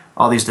and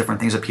all these different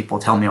things that people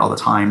tell me all the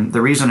time.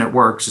 The reason it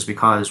works is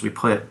because we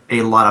put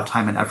a lot of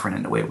time and effort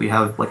into it. We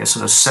have, like I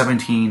said, a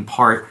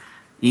 17-part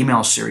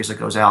email series that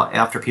goes out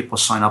after people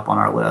sign up on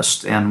our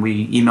list. And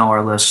we email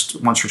our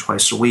list once or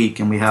twice a week.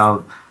 And we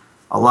have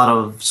a lot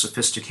of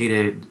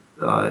sophisticated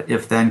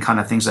if-then kind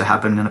of things that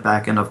happen in the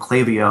back end of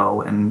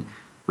Klaviyo. And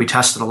we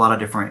tested a lot of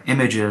different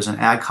images and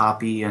ad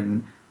copy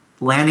and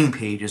landing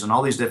pages and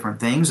all these different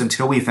things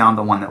until we found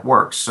the one that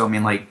works. So I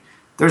mean, like,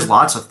 there's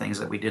lots of things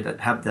that we did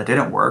that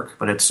didn't work,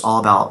 but it's all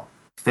about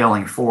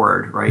failing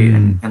forward, right?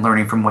 And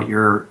learning from what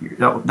you're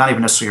not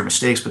even necessarily your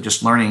mistakes, but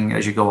just learning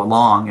as you go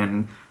along.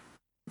 And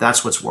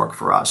that's what's worked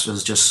for us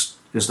is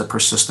the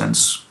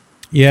persistence.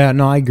 Yeah,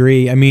 no, I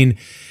agree. I mean,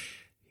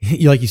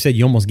 like you said,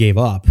 you almost gave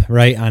up,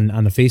 right,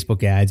 on the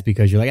Facebook ads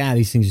because you're like,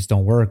 these things just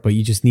don't work. But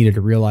you just needed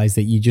to realize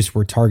that you just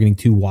were targeting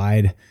too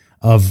wide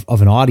of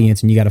an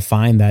audience, and you got to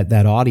find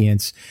that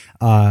audience.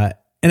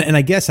 And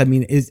I guess, I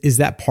mean, is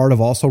that part of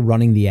also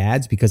running the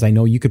ads? Because I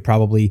know you could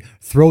probably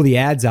throw the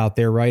ads out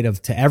there, right,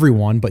 to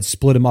everyone, but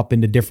split them up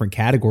into different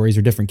categories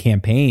or different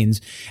campaigns,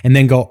 and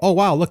then go, oh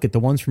wow, look at the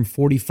ones from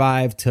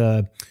 45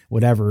 to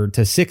whatever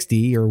to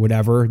 60 or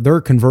whatever.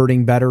 They're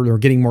converting better, or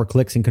getting more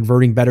clicks and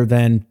converting better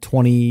than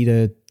 20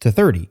 to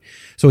 30.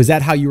 So is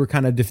that how you were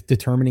kind of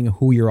determining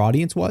who your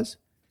audience was?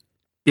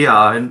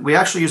 Yeah, and we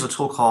actually use a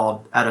tool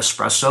called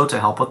Adespresso to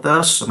help with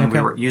this. I mean, we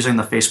were using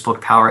the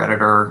Facebook Power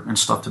Editor and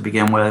stuff to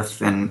begin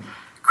with, and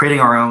creating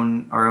our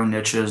own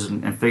niches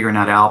and figuring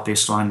that out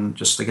based on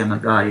just, again, the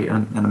guy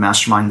in the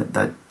mastermind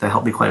that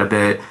helped me quite a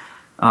bit.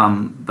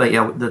 But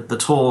yeah, the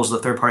tools, the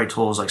third-party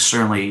tools, like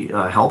certainly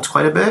helped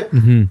quite a bit,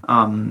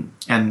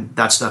 and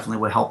that's definitely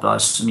what helped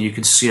us. I mean, you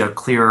could see a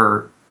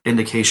clear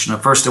indication.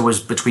 At first, it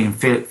was between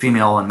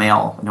female and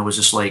male, and it was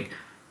just like,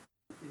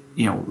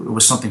 it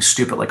was something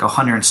stupid, like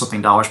 $100 and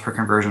something per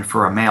conversion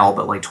for a male,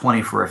 but like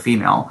 20 for a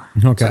female.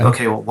 Okay. So,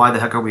 okay, well, why the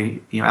heck are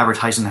we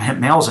advertising to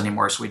males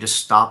anymore? So we just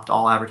stopped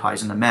all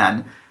advertising to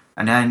men,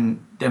 and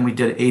then we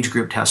did age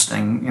group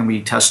testing, and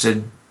we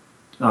tested.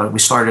 We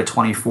started at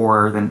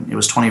 24, then it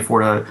was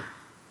 24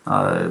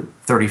 to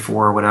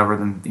 34 or whatever,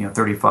 then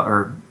 35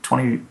 or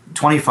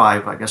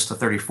 25, I guess, to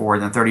 34,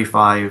 and then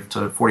 35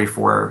 to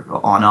 44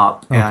 on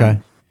up.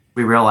 Okay.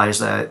 we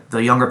realized that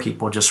the younger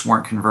people just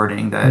weren't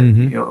converting. That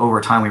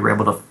over time we were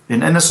able to,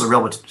 and this is a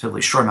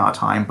relatively short amount of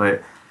time,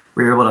 but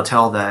we were able to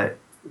tell that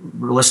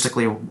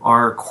realistically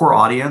our core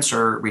audience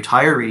are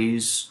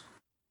retirees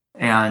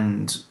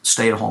and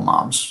stay-at-home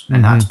moms,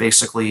 and that's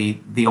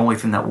basically the only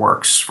thing that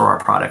works for our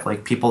product.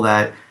 Like people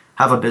that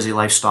have a busy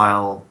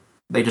lifestyle,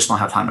 they just don't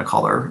have time to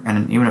color,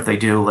 and even if they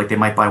do, like they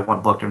might buy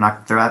one book, they're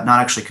not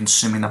actually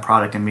consuming the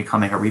product and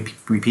becoming a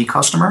repeat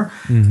customer.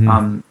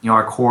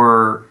 Our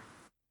core,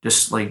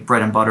 just like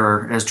bread and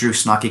butter, as Drew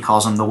Snaki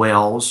calls them, the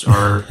whales,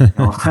 or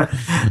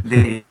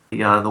the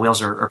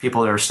whales are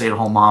people that are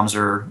stay-at-home moms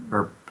or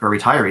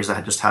retirees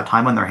that just have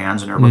time on their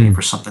hands and are looking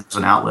for something as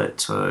an outlet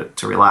to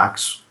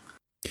relax.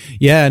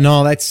 Yeah,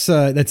 no, that's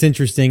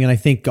interesting. And I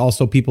think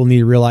also people need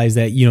to realize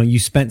that, you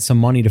spent some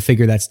money to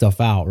figure that stuff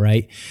out,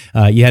 right?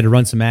 You had to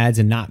run some ads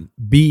and not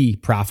be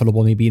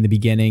profitable maybe in the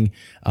beginning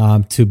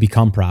to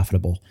become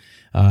profitable.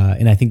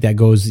 And I think that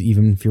goes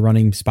even if you're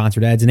running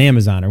sponsored ads in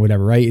Amazon or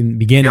whatever, right? In the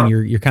beginning,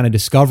 you're kind of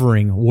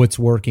discovering what's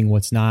working,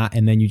 what's not,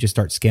 and then you just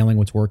start scaling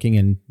what's working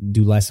and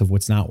do less of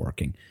what's not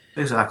working.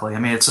 Exactly. I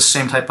mean, it's the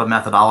same type of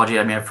methodology.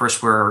 I mean, at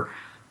first we're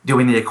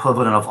doing the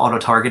equivalent of auto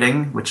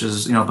targeting, which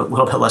is a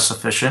little bit less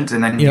efficient,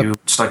 and then you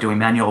start doing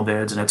manual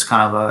bids, and it's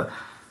kind of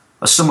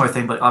a similar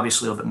thing, but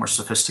obviously a little bit more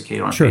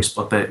sophisticated on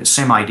Facebook. But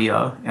same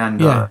idea,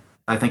 and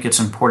I think it's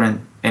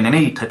important in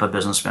any type of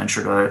business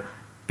venture to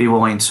be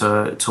willing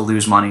to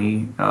lose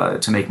money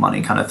to make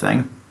money, kind of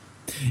thing.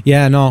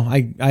 Yeah, no,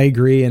 I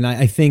agree, and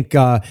I think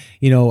I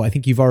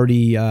think you've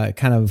already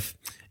kind of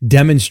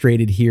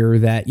demonstrated here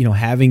that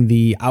having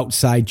the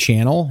outside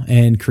channel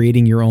and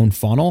creating your own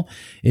funnel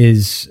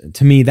is,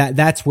 to me,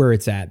 that's where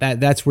it's at.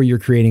 That's where you're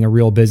creating a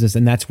real business,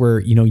 and that's where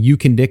you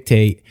can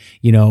dictate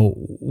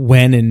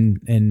when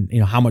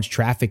and how much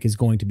traffic is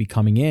going to be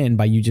coming in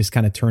by you just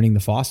kind of turning the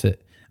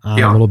faucet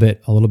on a little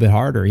bit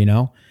harder.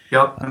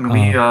 Yep, I mean we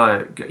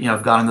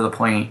have gotten to the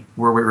point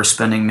where we were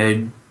spending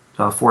mid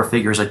 4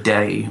 figures a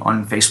day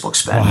on Facebook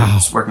spend. Wow.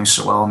 It's working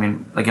so well. I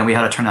mean, again, we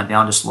had to turn that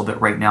down just a little bit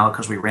right now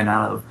because we ran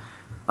out of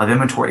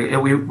inventory.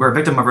 We were a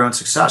victim of our own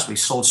success. We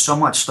sold so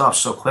much stuff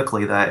so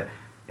quickly that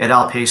it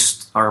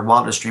outpaced our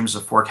wildest dreams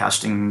of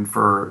forecasting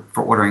for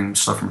ordering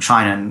stuff from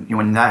China. And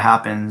when that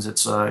happens,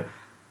 it's a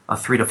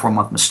 3 to 4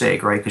 month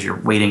mistake, right? Because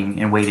you're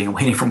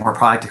waiting for more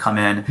product to come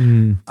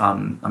in. I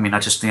mean,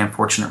 that's just the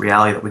unfortunate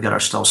reality that we got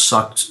ourselves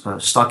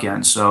stuck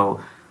in. So,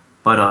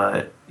 but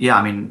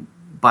I mean,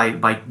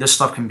 by this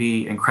stuff can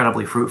be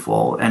incredibly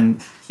fruitful.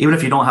 And even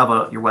if you don't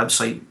have your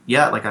website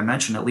yet, like I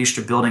mentioned, at least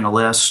you're building a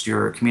list,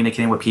 you're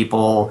communicating with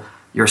people,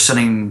 you're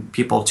sending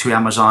people to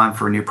Amazon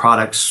for new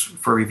products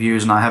for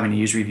reviews, not having to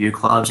use review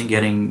clubs and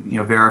getting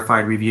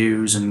verified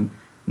reviews, and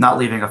not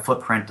leaving a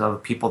footprint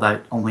of people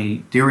that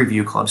only do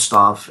review club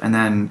stuff. And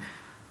then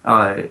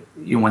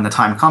when the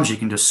time comes, you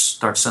can just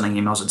start sending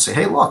emails and say,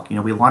 hey, look,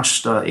 we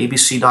launched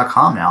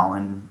abc.com now,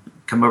 and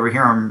come over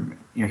here and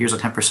here's a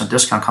 10%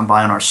 discount, come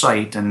buy on our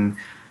site. And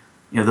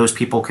those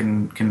people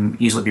can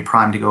easily be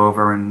primed to go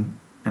over and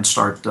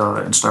start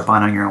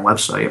buying on your own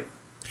website.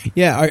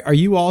 Yeah. Are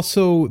you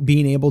also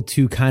being able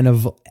to kind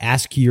of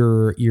ask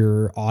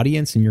your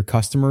audience and your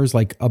customers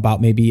like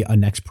about maybe a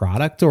next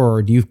product,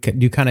 or do you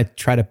kind of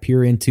try to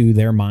peer into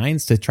their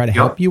minds to try to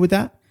help you with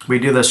that? We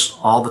do this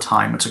all the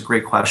time. It's a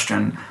great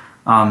question.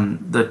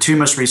 The 2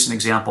 most recent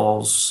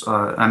examples,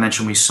 I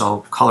mentioned we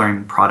sell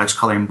coloring products,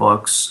 coloring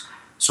books.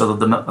 So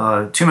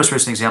the 2 most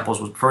recent examples,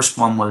 first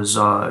one was,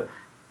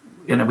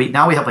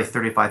 now we have like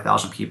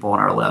 35,000 people on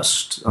our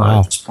list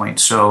at this point.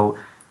 So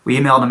we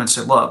emailed them and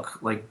said,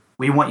 look, like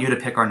we want you to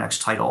pick our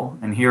next title,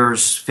 and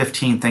here's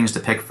 15 things to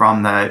pick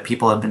from that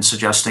people have been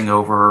suggesting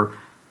over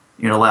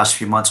the last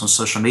few months on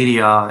social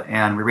media.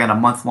 And we ran a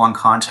month-long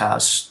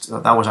contest.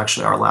 That was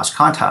actually our last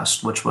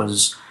contest, which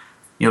was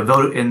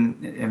vote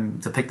in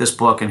to pick this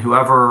book, and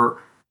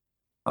whoever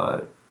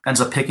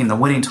ends up picking the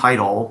winning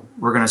title,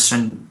 we're going to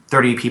send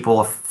 30 people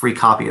a free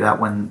copy of that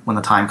when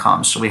the time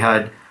comes. So we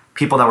had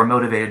people that were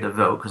motivated to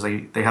vote because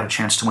they had a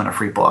chance to win a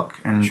free book.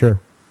 And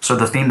so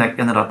the theme that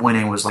ended up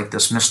winning was like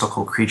this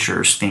mystical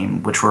creatures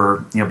theme, which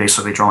were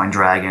basically drawing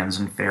dragons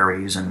and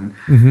fairies and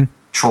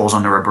trolls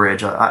under a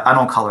bridge. I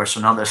don't color,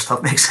 so none of this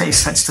stuff makes any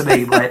sense to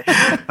me. But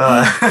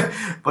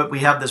but we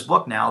have this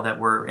book now that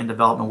we're in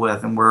development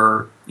with, and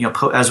we're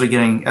as we're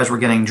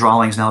getting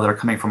drawings now that are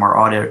coming from our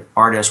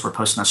artists, we're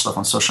posting that stuff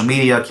on social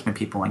media, keeping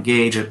people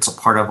engaged. It's a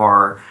part of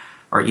our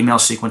email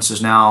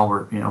sequences now.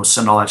 We're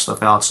send all that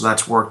stuff out, so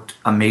that's worked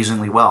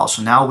amazingly well.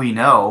 So now we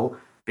know,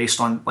 based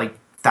on like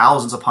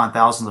thousands upon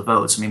thousands of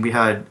votes. I mean, we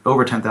had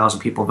over 10,000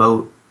 people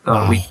vote.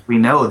 We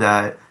know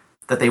that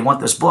they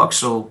want this book.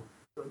 So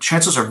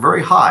chances are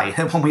very high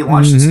when we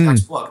launch this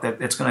next book that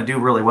it's going to do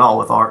really well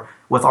with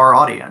our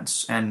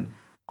audience. And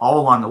all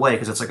along the way,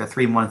 because it's like a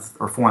 3-month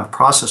or 4-month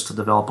process to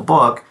develop a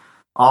book,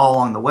 all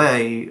along the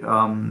way,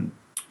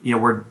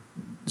 we're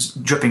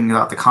dripping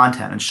out the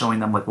content and showing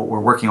them like what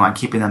we're working on,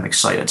 keeping them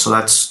excited. So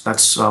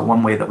that's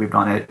one way that we've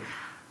done it.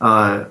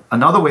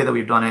 Another way that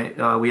we've done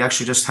it, we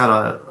actually just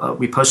had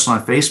we posted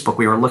on Facebook.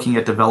 We were looking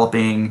at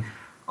developing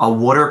a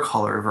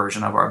watercolor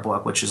version of our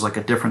book, which is like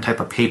a different type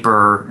of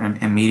paper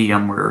and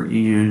medium where you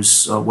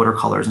use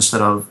watercolors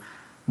instead of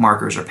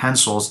markers or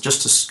pencils,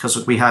 just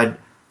because we had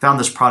found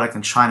this product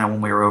in China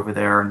when we were over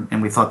there,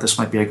 and we thought this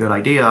might be a good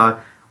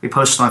idea. We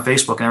posted on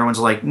Facebook, and everyone's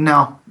like,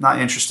 no, not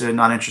interested,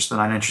 not interested,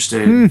 not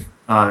interested.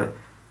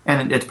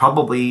 And it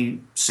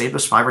probably saved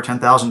us $5,000 or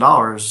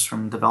 $10,000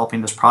 from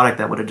developing this product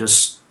that would have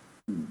just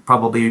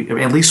probably,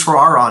 at least for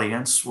our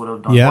audience, would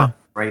have done work,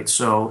 right?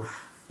 So,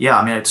 yeah,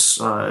 I mean, it's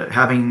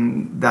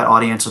having that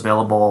audience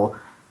available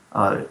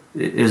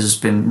has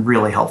been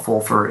really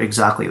helpful for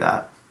exactly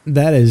that.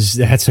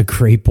 That's a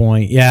great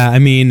point. Yeah. I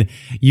mean,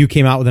 you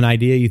came out with an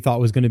idea you thought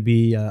was going to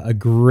be a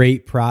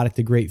great product,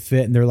 a great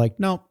fit. And they're like,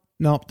 nope,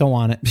 don't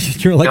want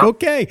it. You're like,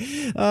 okay,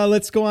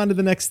 let's go on to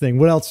the next thing.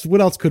 What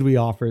else could we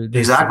offer?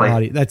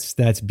 Exactly.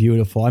 That's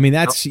beautiful. I mean,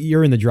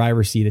 you're in the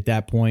driver's seat at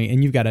that point,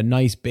 and you've got a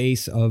nice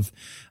base of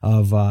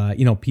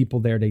people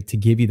there to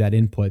give you that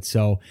input.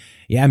 So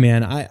yeah,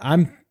 man,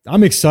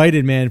 I'm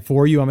excited, man,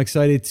 for you. I'm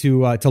excited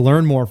to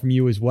learn more from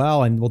you as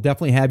well. And we'll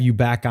definitely have you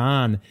back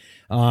on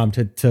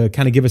to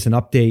kind of give us an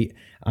update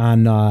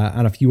on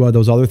a few of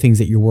those other things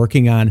that you're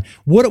working on.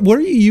 What are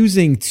you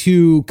using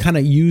to kind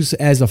of use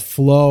as a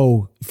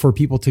flow for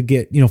people to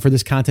get, for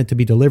this content to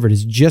be delivered?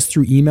 Is it just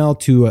through email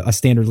to a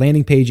standard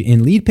landing page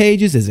in Lead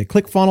Pages? Is it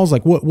ClickFunnels?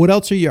 Like what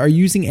else are you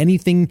using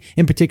anything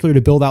in particular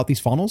to build out these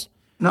funnels?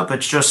 Nope,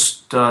 it's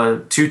just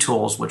two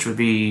tools, which would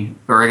be,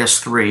 or I guess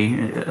three,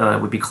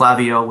 would be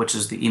Klaviyo, which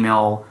is the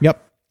email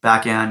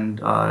backend,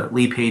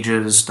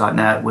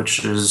 leadpages.net,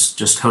 which is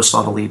just hosts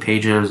all the lead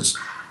pages.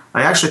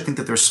 I actually think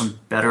that there's some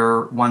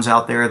better ones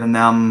out there than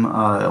them,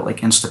 like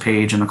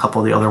Instapage and a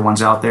couple of the other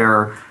ones out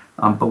there.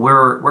 But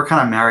we're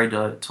kind of married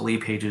to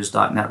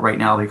leadpages.net right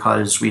now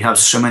because we have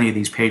so many of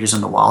these pages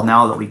in the wild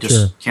now that we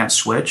just can't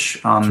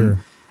switch.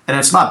 And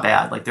it's not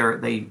bad. Like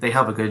they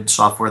have a good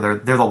software.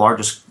 They're the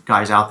largest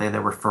guys out there. They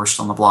were first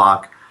on the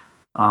block.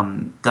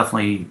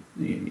 Definitely,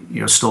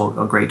 still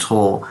a great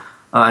tool.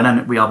 And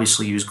then we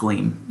obviously use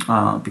Gleam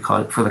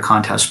because for the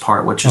contest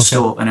part, which is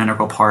still an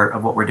integral part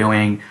of what we're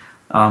doing.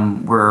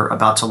 We're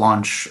about to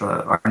launch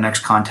our next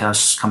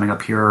contest coming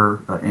up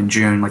here in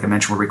June. Like I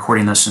mentioned, we're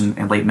recording this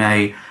in late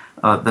May.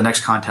 The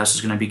next contest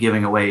is going to be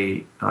giving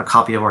away a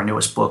copy of our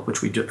newest book,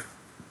 which we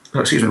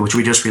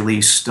just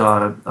released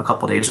a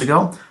couple of days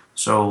ago.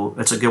 So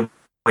it's a good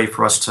way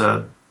for us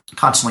to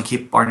constantly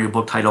keep our new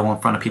book title in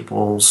front of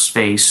people's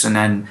face. And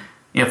then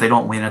if they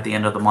don't win at the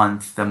end of the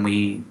month, then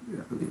we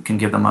can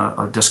give them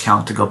a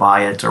discount to go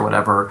buy it or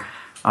whatever.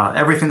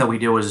 Everything that we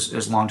do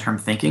is long-term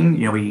thinking.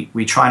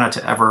 We try not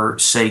to ever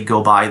say,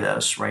 go buy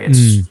this, right?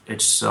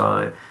 It's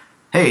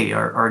hey,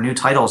 our new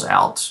title's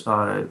out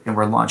and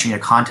we're launching a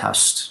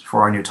contest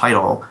for our new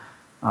title.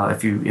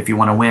 If you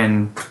want to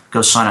win,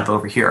 go sign up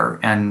over here.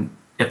 And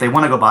if they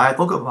want to go buy it,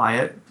 they'll go buy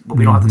it. But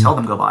we don't have to tell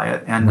them to go buy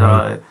it.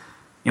 And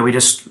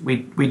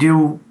we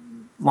do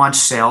launch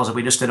sales.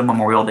 We just did a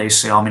Memorial Day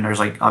sale. I mean, there's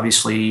like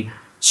obviously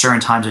certain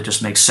times it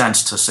just makes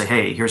sense to say,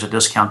 hey, here's a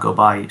discount, go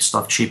buy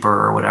stuff cheaper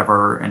or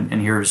whatever, and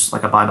here's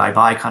like a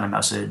buy kind of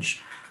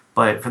message.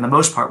 But for the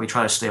most part, we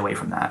try to stay away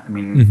from that. I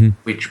mean,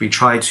 we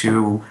try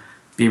to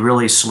be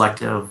really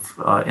selective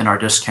in our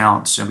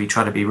discounts, and we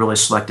try to be really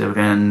selective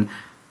in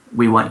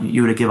we want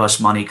you to give us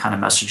money kind of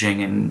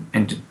messaging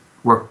and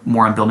work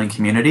more on building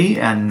community.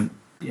 And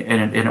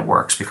it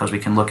works because we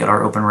can look at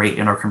our open rate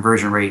and our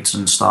conversion rates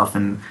and stuff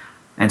and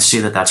see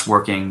that that's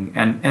working.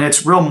 And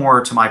it's real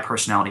more to my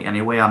personality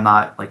anyway. I'm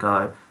not like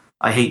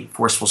I hate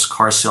forceful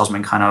car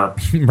salesman kind of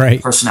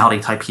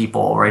personality type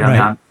people, right? I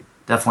mean, I'm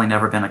definitely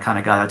never been a kind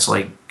of guy that's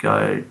like,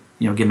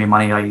 give me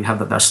money, I have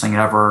the best thing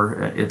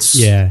ever.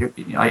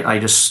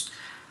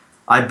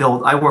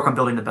 I work on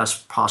building the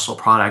best possible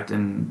product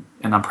and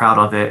I'm proud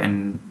of it,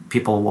 and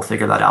people will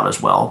figure that out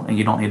as well. And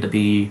you don't need to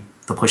be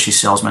the pushy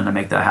salesman to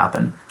make that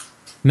happen.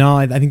 No,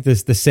 I think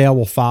the sale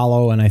will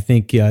follow, and I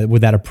think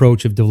with that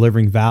approach of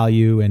delivering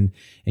value and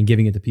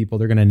giving it to people,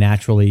 they're going to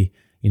naturally,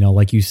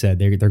 like you said,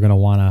 they're going to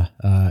want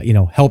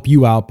to, help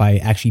you out by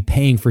actually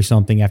paying for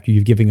something after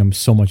you've given them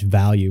so much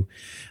value.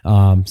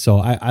 So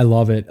I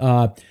love it.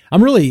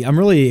 I'm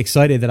really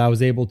excited that I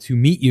was able to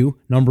meet you,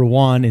 number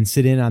one, and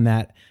sit in on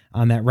that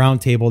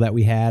round table that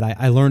we had.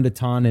 I learned a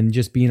ton, and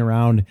just being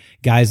around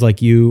guys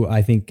like you,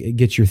 I think it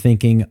gets your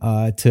thinking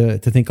to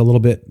think a little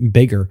bit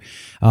bigger.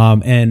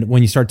 And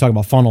when you start talking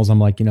about funnels, I'm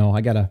like, I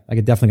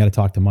definitely got to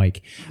talk to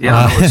Mike.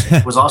 Yeah,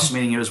 it was awesome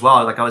meeting you as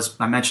well. Like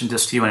I mentioned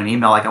this to you in an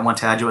email. Like I want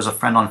to add you as a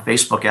friend on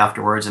Facebook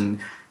afterwards, and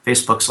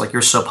Facebook's like,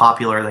 you're so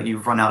popular that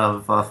you've run out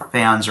of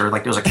fans, or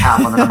like there's a cap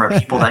on the number of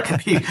people that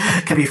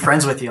can be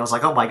friends with you. I was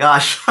like, oh my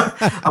gosh,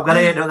 I'm glad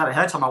I didn't know that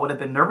ahead of time. I would have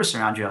been nervous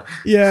around you.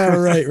 Yeah,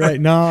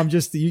 right. No, I'm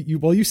just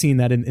you've seen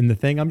that in the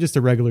thing. I'm just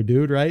a regular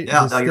dude, right?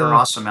 Yeah, you're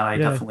awesome, man. I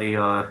definitely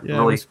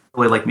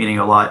really like meeting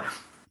you a lot.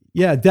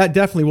 Yeah,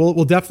 definitely.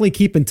 We'll definitely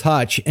keep in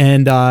touch,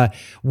 and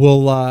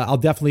I'll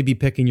definitely be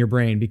picking your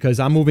brain because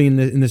I'm moving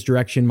in this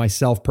direction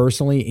myself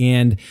personally,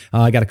 and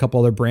I got a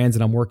couple other brands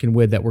that I'm working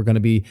with that we're going to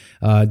be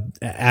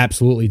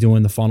absolutely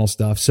doing the funnel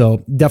stuff.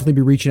 So definitely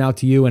be reaching out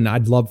to you, and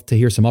I'd love to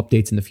hear some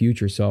updates in the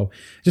future. So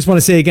just want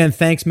to say again,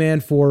 thanks, man,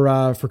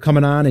 for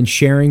coming on and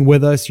sharing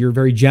with us. You're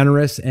very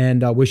generous,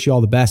 and wish you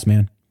all the best,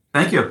 man.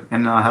 Thank you,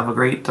 and have a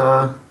great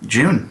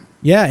June.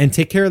 Yeah, and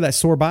take care of that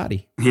sore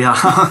body. Yeah.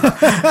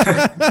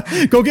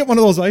 Go get one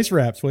of those ice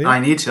wraps, will you? I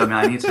need to,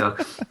 man. I need to.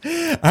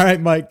 All right,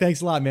 Mike.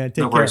 Thanks a lot, man. Take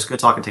care. No worries. Good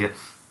talking to you.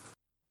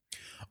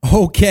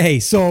 Okay,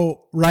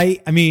 so,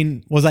 right, I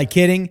mean, was I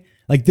kidding?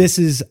 Like, this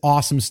is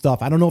awesome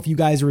stuff. I don't know if you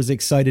guys are as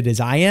excited as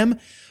I am,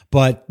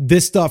 but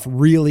this stuff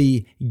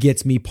really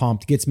gets me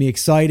pumped, gets me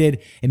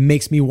excited, and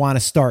makes me want to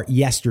start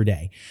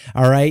yesterday.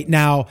 All right,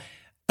 now,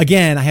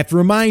 again, I have to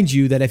remind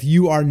you that if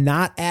you are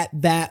not at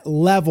that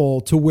level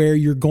to where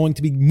you're going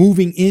to be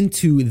moving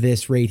into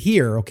this right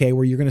here, okay,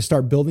 where you're going to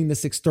start building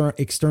this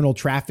external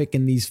traffic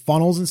and these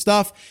funnels and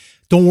stuff,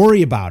 don't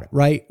worry about it,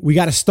 right? We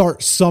got to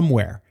start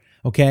somewhere,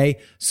 okay?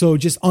 So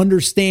just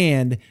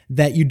understand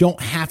that you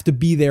don't have to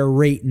be there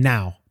right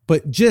now,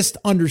 but just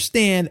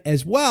understand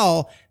as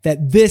well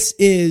that this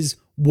is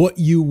what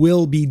you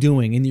will be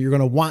doing and you're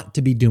going to want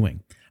to be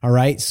doing. All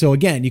right. So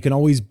again, you can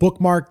always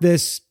bookmark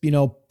this,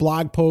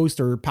 blog post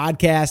or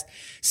podcast,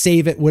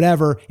 save it,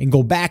 whatever, and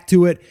go back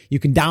to it. You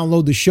can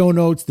download the show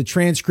notes, the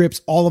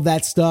transcripts, all of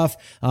that stuff.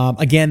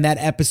 Again, that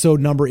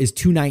episode number is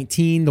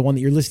 219, the one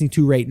that you're listening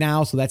to right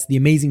now. So that's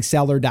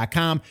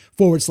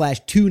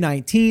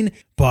theamazingseller.com/219.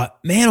 But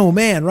man, oh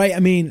man, right? I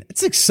mean,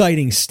 it's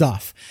exciting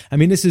stuff. I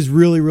mean, this is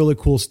really, really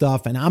cool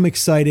stuff. And I'm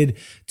excited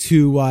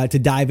to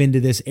dive into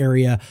this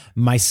area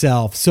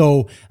myself.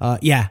 So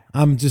yeah,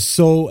 I'm just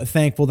so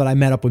thankful that I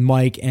met up with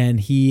Mike, and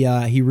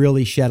he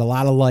really shed a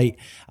lot of light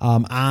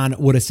on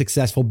what a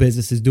successful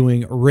business is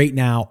doing right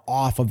now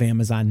off of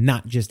Amazon,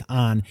 not just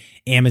on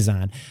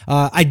Amazon.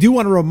 I do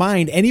want to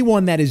remind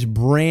anyone that is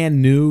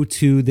brand new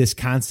to this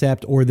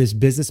concept or this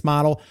business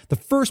model, the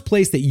first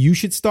place that you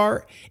should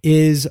start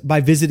is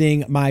by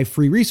visiting my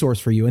free resource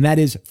for you. And that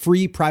is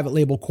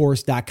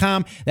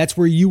freeprivatelabelcourse.com. That's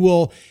where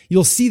you'll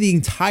see the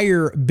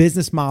entire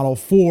business model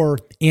for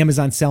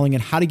Amazon selling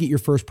and how to get your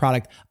first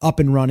product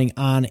up and running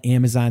on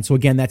Amazon. So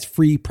again, that's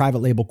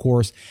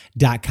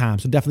freeprivatelabelcourse.com.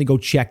 So definitely go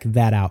check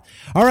that out.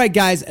 All right,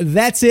 guys,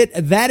 that's it.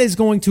 That is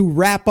going to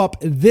wrap up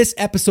this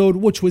episode,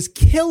 which was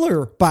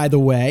killer, by the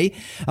way.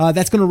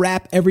 That's going to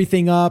wrap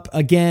everything up.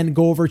 Again,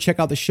 go over, check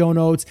out the show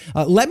notes.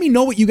 Let me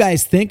know what you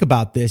guys think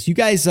about this. You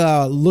guys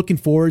looking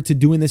forward to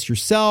doing this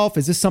yourself?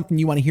 Is this something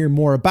you want to hear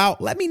more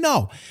about? Let me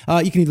know.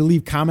 You can either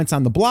leave comments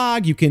on the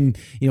blog. You can,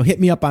 hit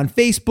me up on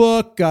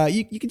Facebook.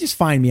 You can just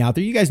find me out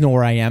there. You guys know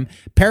where I am.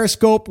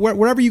 Periscope,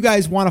 wherever you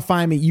guys want to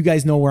find me, you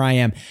guys know where I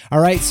am. All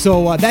right.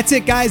 So that's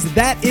it, guys.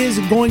 That is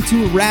going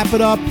to wrap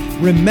it up.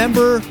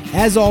 Remember,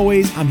 as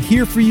always, I'm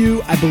here for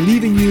you. I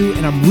believe in you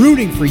and I'm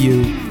rooting for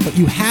you, but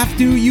you have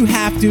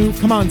to,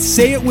 come on,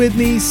 say it with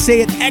me.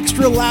 Say it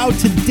extra loud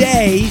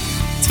today.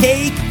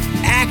 Take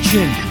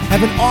action.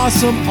 Have an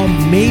awesome,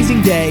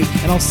 amazing day,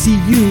 and I'll see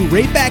you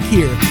right back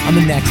here on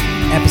the next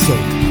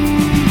episode.